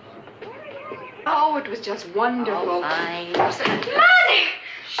now. Oh, it was just wonderful. Oh, fine. Mother!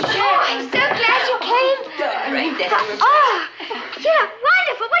 Oh, I'm so glad you came. Right there. Oh, you look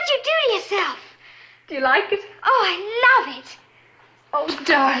wonderful. What'd you do to yourself? Do you like it? Oh, I love it. Oh,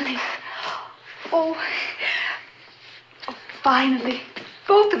 darling. Oh, finally.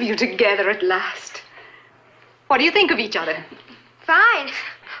 Both of you together at last. What do you think of each other? Fine.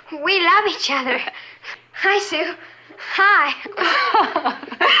 We love each other. Hi, Sue. Hi.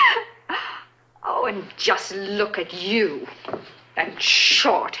 Oh, and just look at you. That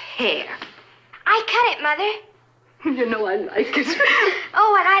short hair. I cut it, Mother. You know I like it.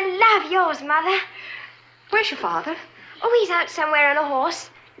 Oh, and I love yours, Mother. Where's your father? Oh, he's out somewhere on a horse.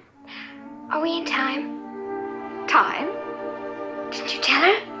 Are we in time? Time? Didn't you tell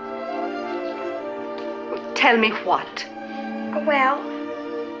her? Tell me what? Well,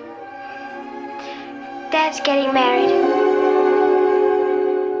 Dad's getting married.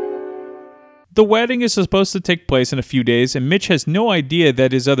 The wedding is supposed to take place in a few days, and Mitch has no idea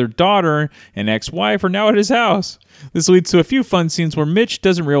that his other daughter and ex-wife are now at his house. This leads to a few fun scenes where Mitch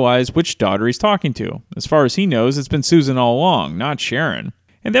doesn't realize which daughter he's talking to. As far as he knows, it's been Susan all along, not Sharon.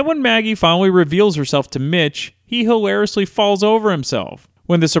 And then when Maggie finally reveals herself to Mitch, he hilariously falls over himself.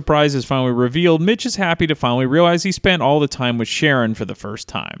 When the surprise is finally revealed, Mitch is happy to finally realize he spent all the time with Sharon for the first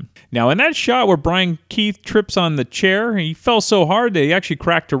time. Now, in that shot where Brian Keith trips on the chair, he fell so hard that he actually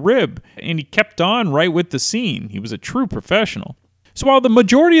cracked a rib, and he kept on right with the scene. He was a true professional. So while the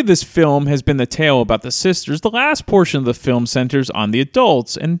majority of this film has been the tale about the sisters, the last portion of the film centers on the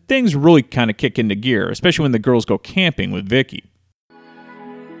adults, and things really kind of kick into gear, especially when the girls go camping with Vicky.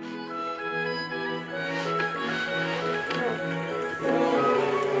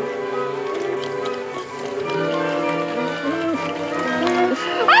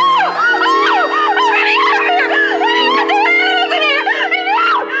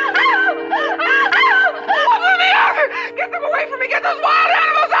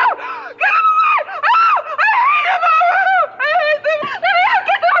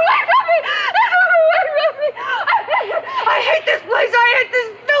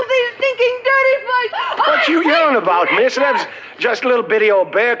 Miss, that's just little bitty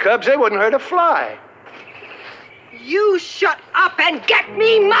old bear cubs. They wouldn't hurt a fly. You shut up and get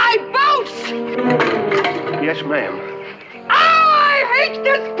me my boats! Yes, ma'am. Oh, I hate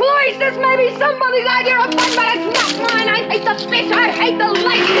this place! This may be somebody's idea of fun, but it's not mine! I hate the fish, I hate the lake,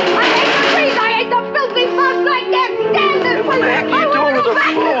 I hate the trees, I hate the filthy bugs, I can't stand this place! What the heck are you doing with the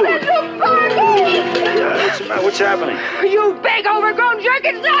food? What's the matter? What's happening? You big overgrown jerk,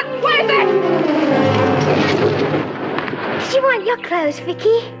 it's not worth it! Do you want your clothes,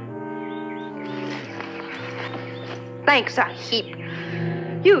 Vicky? Thanks a heap.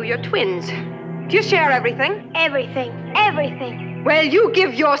 You're twins. Do you share everything? Everything. Everything. Well, you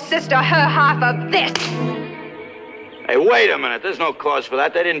give your sister her half of this. Hey, wait a minute. There's no cause for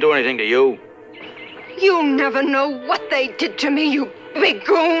that. They didn't do anything to you. You never know what they did to me, you big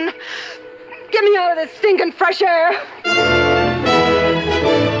goon. Get me out of this stinking fresh air.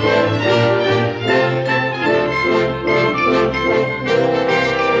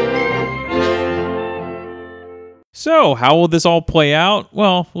 So, how will this all play out?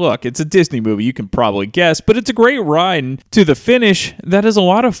 Well, look, it's a Disney movie, you can probably guess, but it's a great ride, and to the finish, that is a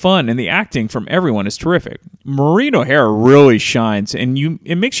lot of fun, and the acting from everyone is terrific. Maureen O'Hara really shines, and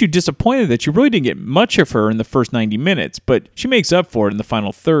it makes you disappointed that you really didn't get much of her in the first 90 minutes, but she makes up for it in the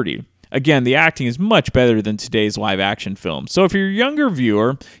final 30. Again, the acting is much better than today's live-action films, so if you're a younger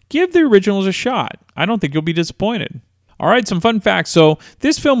viewer, give the originals a shot. I don't think you'll be disappointed. All right, some fun facts. So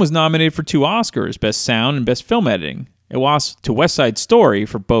this film was nominated for 2 Oscars, Best Sound and Best Film Editing. It lost to West Side Story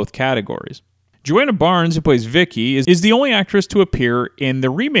for both categories. Joanna Barnes, who plays Vicky, is the only actress to appear in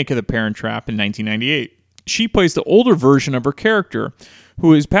the remake of The Parent Trap in 1998. She plays the older version of her character,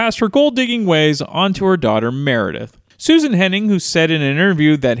 who has passed her gold-digging ways onto her daughter, Meredith. Susan Henning, who said in an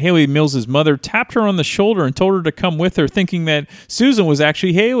interview that Hayley Mills' mother tapped her on the shoulder and told her to come with her, thinking that Susan was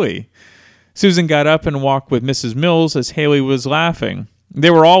actually Hayley. Susan got up and walked with Mrs. Mills as Hayley was laughing. They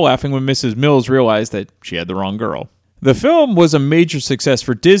were all laughing when Mrs. Mills realized that she had the wrong girl. The film was a major success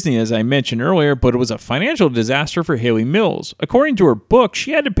for Disney, as I mentioned earlier, but it was a financial disaster for Hayley Mills. According to her book,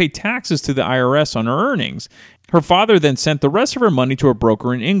 she had to pay taxes to the IRS on her earnings. Her father then sent the rest of her money to a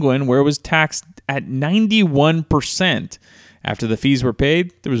broker in England, where it was taxed at 91%. After the fees were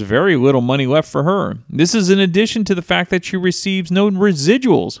paid, there was very little money left for her. This is in addition to the fact that she receives no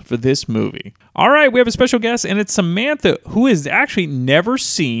residuals for this movie. All right, we have a special guest, and it's Samantha, who has actually never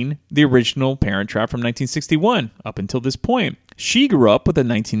seen the original Parent Trap from 1961 up until this point. She grew up with a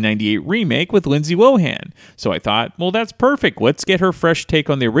 1998 remake with Lindsay Lohan. So I thought, well, that's perfect. Let's get her fresh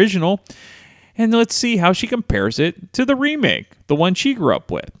take on the original, and let's see how she compares it to the remake, the one she grew up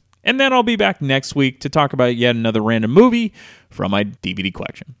with. And then I'll be back next week to talk about yet another random movie from my DVD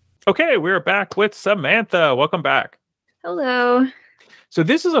collection. Okay, we're back with Samantha. Welcome back. Hello. So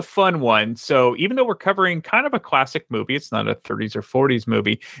this is a fun one. So even though we're covering kind of a classic movie, it's not a 30s or 40s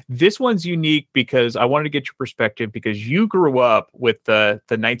movie. This one's unique because I wanted to get your perspective because you grew up with the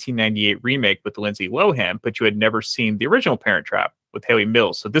 1998 remake with Lindsay Lohan, but you had never seen the original Parent Trap with Hayley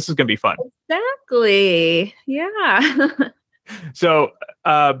Mills. So this is going to be fun. Exactly. Yeah. So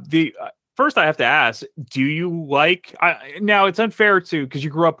first I have to ask, do you like, now it's unfair to, because you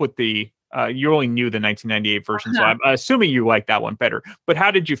grew up with you only knew the 1998 version, so I'm assuming you like that one better. But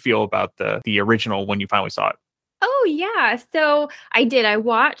how did you feel about the original when you finally saw it? Oh, yeah. So I did. I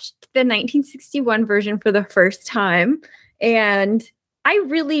watched the 1961 version for the first time, and I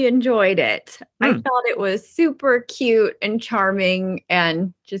really enjoyed it. I thought it was super cute and charming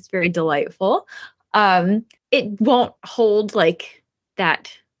and just very delightful. It won't hold like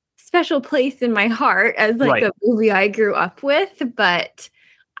that special place in my heart as like the movie I grew up with, but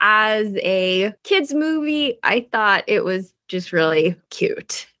as a kids movie, I thought it was just really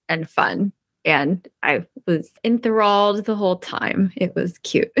cute and fun. and I was enthralled the whole time. It was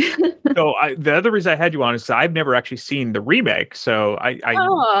cute. So the other reason I had you on is I've never actually seen the remake, so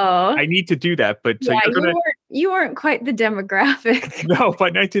I need to do that. But so yeah, you're gonna, you weren't quite the demographic. no, by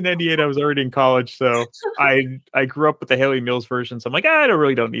 1998 I was already in college, so I grew up with the Haley Mills version. So I'm like, I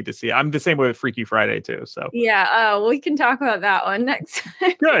don't need to see it. I'm the same way with Freaky Friday too. So yeah, we can talk about that one next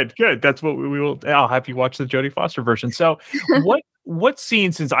time. Good. That's what we will. I'll have you watch the Jodie Foster version. So what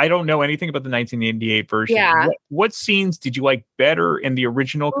scenes, since I don't know anything about the 1988 version, what scenes did you like better in the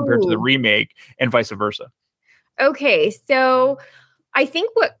original compared to the remake, and vice versa? Okay, so I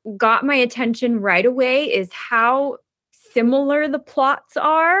think what got my attention right away is how similar the plots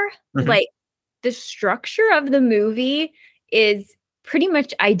are. Mhm. Like the structure of the movie is pretty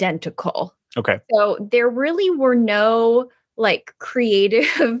much identical. Okay. So there really were no like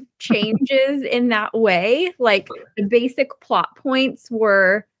creative changes in that way. Like the basic plot points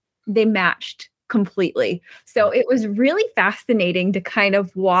they matched completely. So it was really fascinating to kind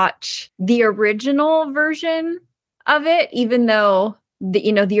of watch the original version of it, even though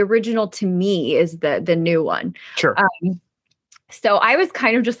the original to me is the new one. Sure. So I was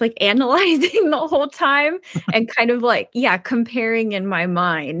kind of just like analyzing the whole time and kind of like, comparing in my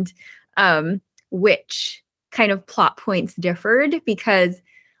mind which kind of plot points differed, because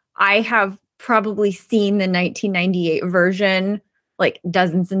I have probably seen the 1998 version like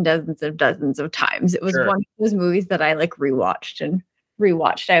dozens and dozens of times. It was one of those movies that I like rewatched.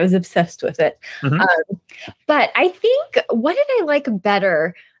 I was obsessed with it. Mhm. But I think, what did I like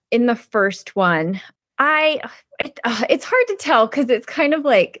better in the first one? It's hard to tell because it's kind of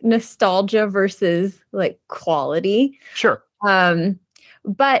like nostalgia versus like quality. Sure.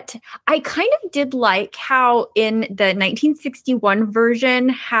 But I kind of did like how in the 1961 version,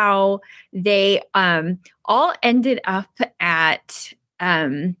 how they all ended up at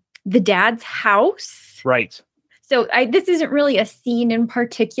the dad's house. Right. So this isn't really a scene in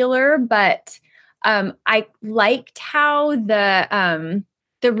particular, but I liked how the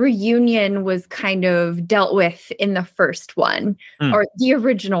reunion was kind of dealt with in the first one, or the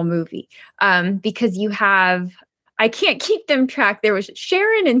original movie, because you have, I can't keep them track. There was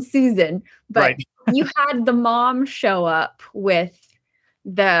Sharon and Susan, but you had the mom show up with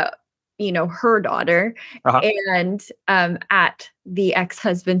her daughter and at the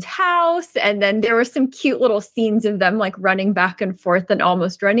ex-husband's house. And then there were some cute little scenes of them like running back and forth and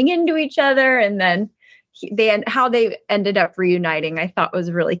almost running into each other. And then how they ended up reuniting, I thought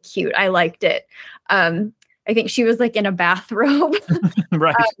was really cute. I liked it. I think she was like in a bathrobe.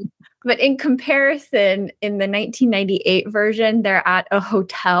 Right. But in comparison, in the 1998 version, they're at a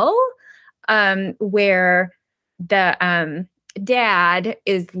hotel where the dad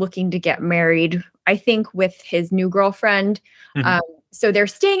is looking to get married, I think, with his new girlfriend. Mhm. So they're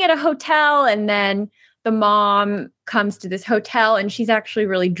staying at a hotel, and then the mom comes to this hotel, and she's actually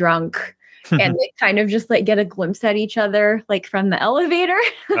really drunk. And they kind of just like get a glimpse at each other, like from the elevator.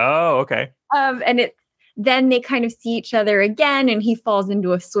 Oh, okay. And then they kind of see each other again, and he falls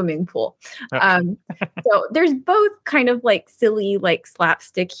into a swimming pool. So there's both kind of like silly, like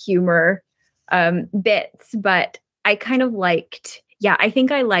slapstick humor bits, but I kind of liked, I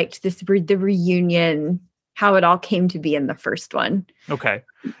think I liked the reunion, how it all came to be in the first one. Okay.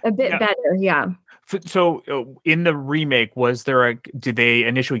 A bit better, yeah. So in the remake, did they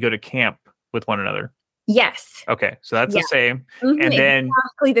initially go to camp with one another? Yes. Okay, so that's the same. Mhm, And then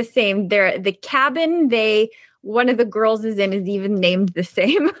exactly the same. The cabin one of the girls is in is even named the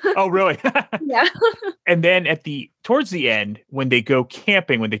same. Oh, really? Yeah. And then towards the end, when they go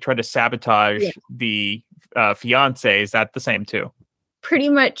camping, when they try to sabotage the fiance, is that the same too? Pretty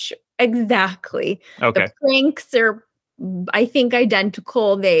much exactly. Okay. The pranks are, I think,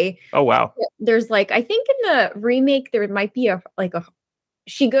 identical. Oh, wow. There's like, I think in the remake there might be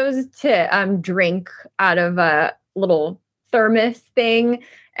she goes to drink out of a little thermos thing,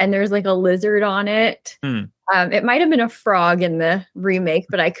 and there's like a lizard on it. It might have been a frog in the remake,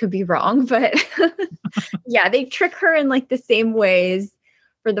 but I could be wrong. But yeah, they trick her in like the same ways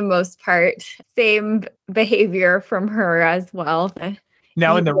for the most part. Same behavior from her as well.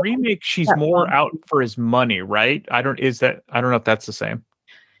 Now in the remake, she's more out for his money, right? I don't know if that's the same.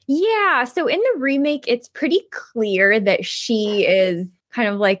 Yeah. So in the remake, it's pretty clear that she is kind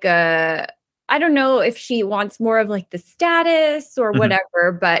of like I don't know if she wants more of like the status or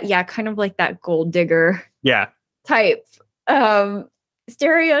whatever, but yeah, kind of like that gold digger type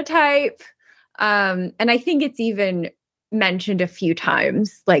stereotype. And I think it's even mentioned a few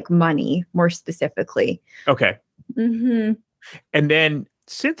times, like money more specifically. Okay. Mm-hmm. And then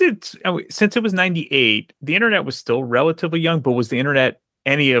since it was 98, the internet was still relatively young, but was the internet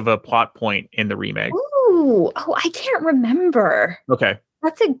any of a plot point in the remake? Ooh, I can't remember. Okay.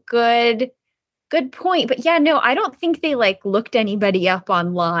 That's a good point. But yeah, no, I don't think they like looked anybody up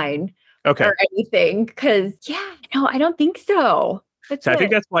online or anything. Cause no, I don't think so. I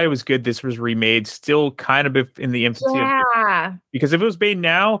think that's why it was good. This was remade still kind of in the infancy of it. Because if it was made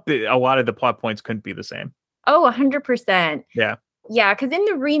now, a lot of the plot points couldn't be the same. Oh, 100%. Yeah. Yeah, because in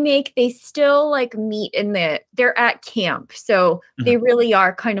the remake, they still like meet they're at camp. So they really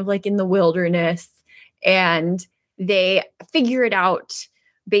are kind of like in the wilderness, and they figure it out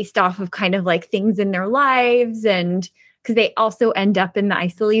based off of kind of like things in their lives, and because they also end up in the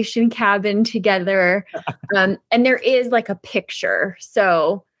isolation cabin together. And there is like a picture.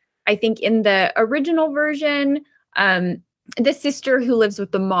 So I think in the original version, the sister who lives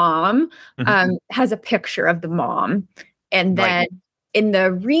with the mom has a picture of the mom. And then in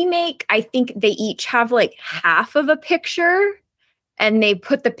the remake, I think they each have like half of a picture, and they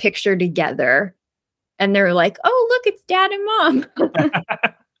put the picture together, and they're like, oh, look, it's dad and mom.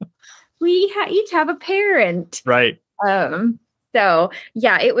 We each have a parent. Right. So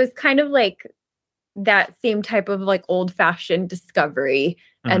yeah, it was kind of like that same type of like old fashioned discovery.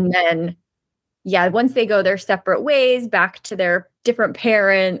 And then, once they go their separate ways back to their different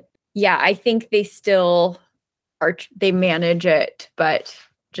parent, I think they still they manage it, but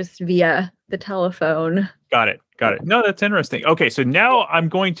just via the telephone. Got it. No, that's interesting. Okay, so now I'm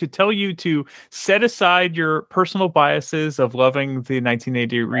going to tell you to set aside your personal biases of loving the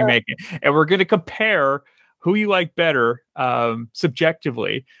 1980 remake, and we're going to compare who you like better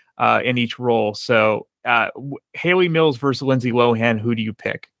subjectively in each role. So Hayley Mills versus Lindsay Lohan, who do you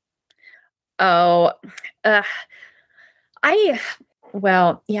pick?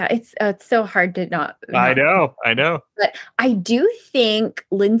 It's so hard to not. I know. But I do think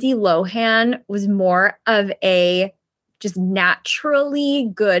Lindsay Lohan was more of a just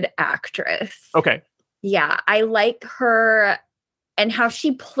naturally good actress. Okay. Yeah, I like her and how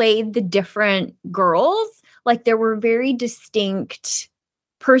she played the different girls. Like there were very distinct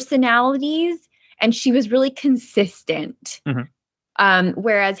personalities, and she was really consistent.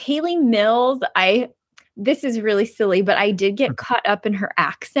 Whereas Hayley Mills, this is really silly, but I did get caught up in her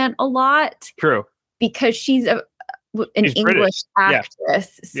accent a lot. True. Because she's an English British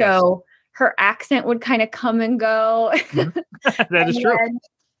actress. Yeah. So her accent would kind of come and go. That is true.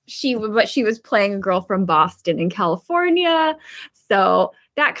 She was playing a girl from Boston in California. So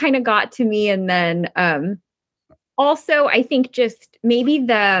that kind of got to me. And then also I think just maybe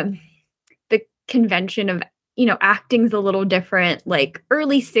the convention of, acting's a little different, like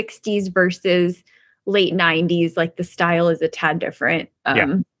early 60s versus late 90s, like the style is a tad different.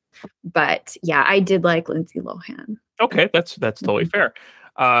 But I did like Lindsay Lohan. Okay, that's totally fair.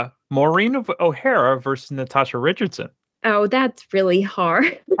 Maureen O'Hara versus Natasha Richardson. Oh, that's really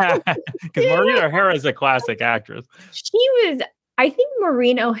hard. Because Maureen O'Hara is a classic actress. I think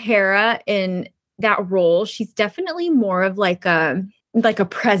Maureen O'Hara in that role, she's definitely more of like a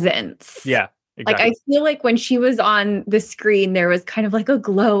presence. Yeah. Exactly. Like I feel like when she was on the screen, there was kind of like a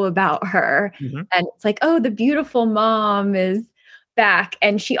glow about her. And it's like, oh, the beautiful mom is back.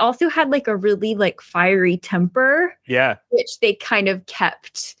 And she also had like a really like fiery temper. Yeah. Which they kind of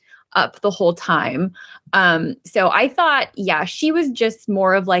kept up the whole time. So I thought, she was just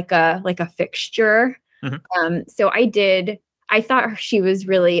more of like a fixture. So I thought she was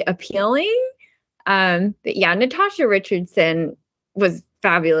really appealing. But Natasha Richardson was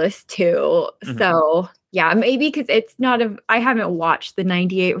fabulous too. So maybe because it's not I haven't watched the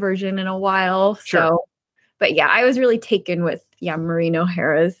 98 version in a while. Sure. So, but I was really taken with Maureen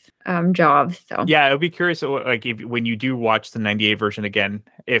O'Hara's job. So I'd be curious, like when you do watch the 98 version again,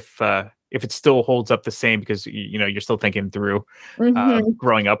 if it still holds up the same, because you're still thinking through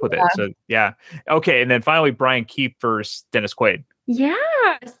growing up with it. So okay, and then finally Brian Keith versus Dennis Quaid.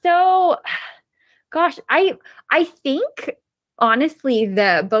 So gosh, I think honestly,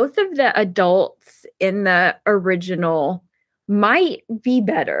 both of the adults in the original might be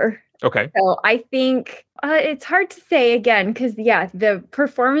better. Okay. So I think it's hard to say again, because the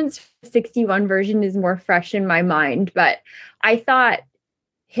performance 61 version is more fresh in my mind, but I thought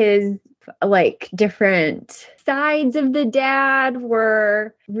his like different sides of the dad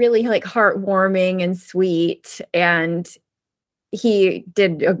were really like heartwarming and sweet, and he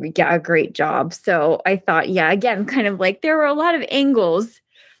did a great job. So I thought, again, kind of like there were a lot of angles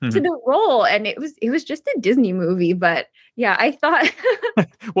to the role, and it was just a Disney movie, but I thought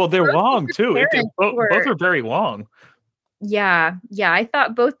well, they're long too. Both are very long. I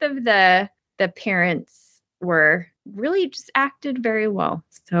thought both of the parents were really just acted very well.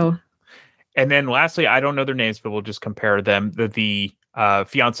 So, and then lastly, I don't know their names, but we'll just compare them. The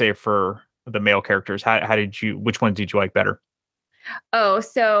fiance for the male characters. How did you? Which one did you like better? Oh,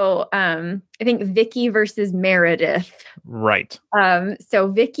 so I think Vicky versus Meredith. Right.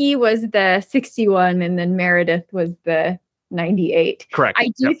 So Vicky was the 61 and then Meredith was the 98. Correct.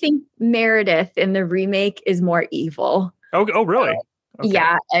 I do think Meredith in the remake is more evil. Oh, really? Okay.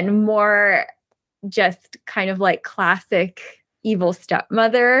 Yeah, and more just kind of like classic evil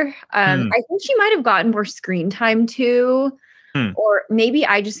stepmother. I think she might have gotten more screen time too. Or maybe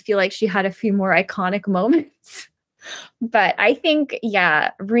I just feel like she had a few more iconic moments. But I think,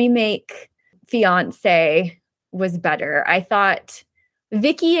 remake fiance was better. I thought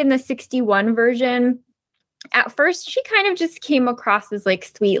Vicky in the 61 version, at first she kind of just came across as like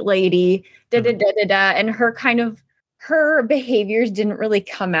sweet lady, and her behaviors didn't really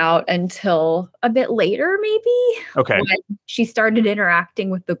come out until a bit later, maybe. Okay. When she started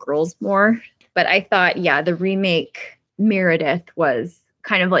interacting with the girls more. But I thought, the remake Meredith was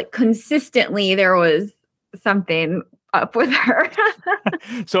kind of like consistently there was something up with her.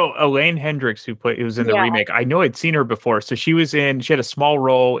 So Elaine Hendricks, who was in the remake, I know I'd seen her before. So she had a small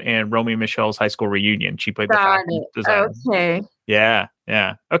role in Romeo and Michelle's high school reunion. She played the fashion designer. Okay. Yeah.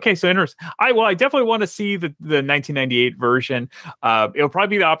 Okay, so interesting. I definitely want to see the 1998 version. It'll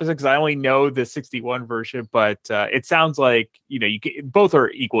probably be the opposite because I only know the 61 version, but it sounds like both are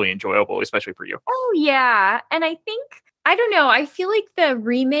equally enjoyable, especially for you. Oh yeah, and I think I don't know. I feel like the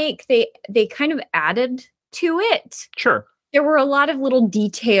remake they kind of added to it. Sure. There were a lot of little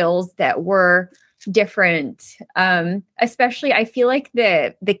details that were different. Especially I feel like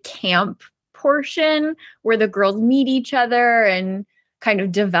the camp portion where the girls meet each other and kind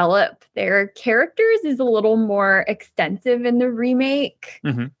of develop their characters is a little more extensive in the remake.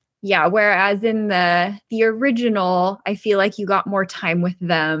 Mm-hmm. Yeah, whereas in the original, I feel like you got more time with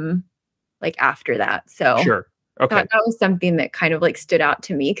them like after that. So sure. Okay. That was something that kind of like stood out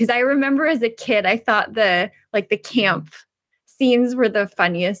to me because I remember as a kid, I thought the camp scenes were the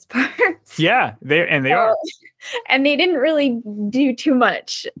funniest parts. Yeah, they are. And they didn't really do too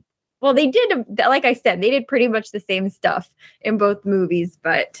much. Well, they did, like I said, they did pretty much the same stuff in both movies.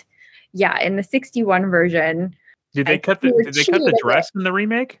 But yeah, in the 61 version. Did they cut the dress in the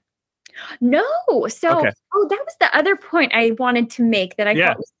remake? No. So, that was the other point I wanted to make that I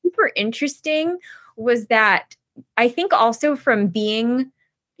thought was super interesting was that I think also from being,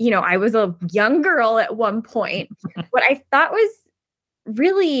 I was a young girl at one point, what I thought was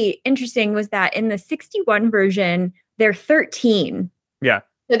really interesting was that in the 61 version, they're 13. Yeah.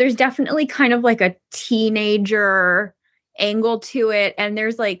 So there's definitely kind of like a teenager angle to it. And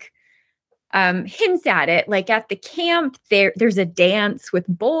there's like hints at it. Like at the camp, there's a dance with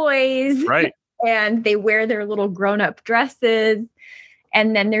boys. Right. And they wear their little grown-up dresses.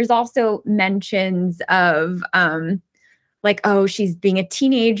 And then there's also mentions of she's being a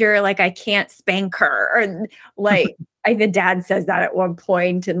teenager, like I can't spank her. Or like the dad says that at one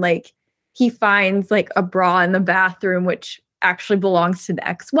point, and like he finds like a bra in the bathroom, which actually belongs to the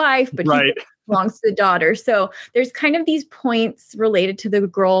ex-wife, but he belongs to the daughter. So there's kind of these points related to the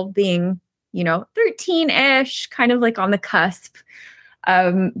girl being, 13-ish, kind of like on the cusp.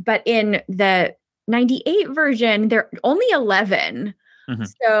 But in the 98 version, they're only 11. Mm-hmm.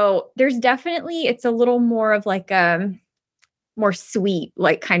 So there's definitely, it's a little more of like more sweet,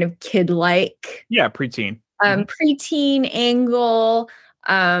 like kind of kid-like. Yeah, preteen. Preteen angle.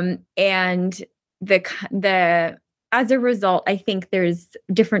 And the as a result, I think there's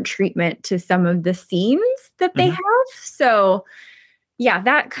different treatment to some of the scenes that they have. So yeah,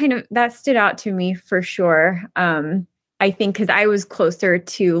 that stood out to me for sure. I think because I was closer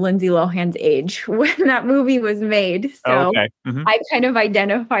to Lindsay Lohan's age when that movie was made. So I kind of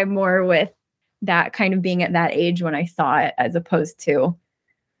identify more with that kind of being at that age when I saw it as opposed to,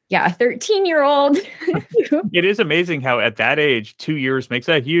 a 13-year-old. It is amazing how at that age, 2 years makes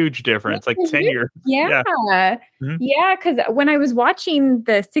a huge difference, like 10 years. Yeah. Yeah, because when I was watching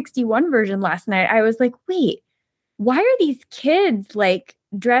the 61 version last night, I was like, wait, why are these kids like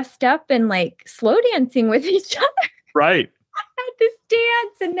dressed up and like slow dancing with each other? Right. At this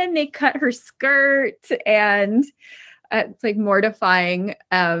dance, and then they cut her skirt, and it's like mortifying.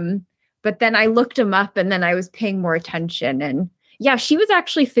 But then I looked them up, and then I was paying more attention, and she was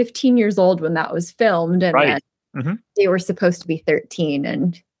actually 15 years old when that was filmed, and then they were supposed to be 13.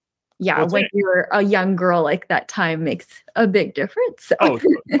 And when you're a young girl, like that time makes a big difference. So. Oh,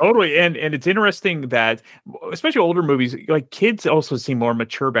 totally. And it's interesting that, especially older movies, like kids also seem more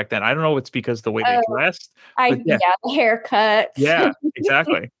mature back then. I don't know if it's because the way they dressed. The haircuts. Yeah,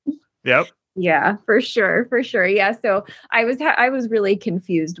 exactly. Yep. Yeah, for sure. Yeah. So I was really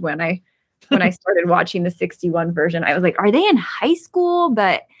confused when I when I started watching the 61 version. I was like, are they in high school?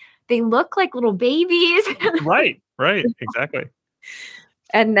 But they look like little babies. Right, exactly.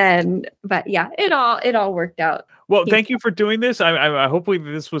 And then, but yeah, it all worked out. Well, thank you for doing this. I hopefully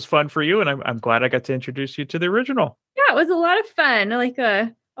this was fun for you, and I'm glad I got to introduce you to the original. Yeah, it was a lot of fun. Like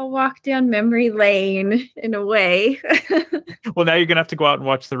a walk down memory lane in a way. Well, now you're gonna have to go out and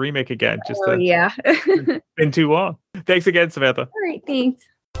watch the remake again. Yeah. Been too long. Thanks again, Samantha. All right, thanks.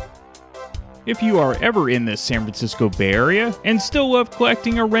 If you are ever in the San Francisco Bay Area and still love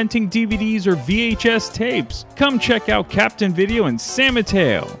collecting or renting DVDs or VHS tapes, come check out Captain Video in San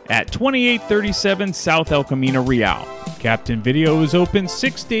Mateo at 2837 South El Camino Real. Captain Video is open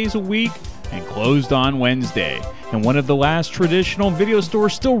 6 days a week and closed on Wednesday, and one of the last traditional video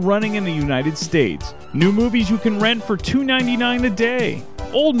stores still running in the United States. New movies you can rent for $2.99 a day.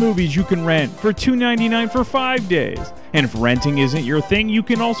 Old movies you can rent for $2.99 for 5 days. And if renting isn't your thing, you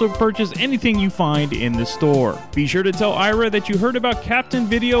can also purchase anything you find in the store. Be sure to tell Ira that you heard about Captain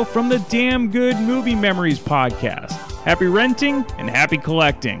Video from the Damn Good Movie Memories podcast. Happy renting and happy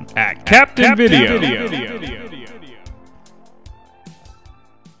collecting at Captain Video.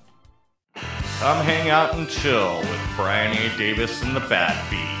 Come hang out and chill with Brian A. Davis and the Bad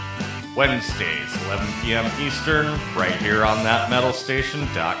Beat. Wednesdays, 11 p.m. Eastern, right here on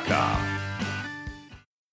thatmetalstation.com.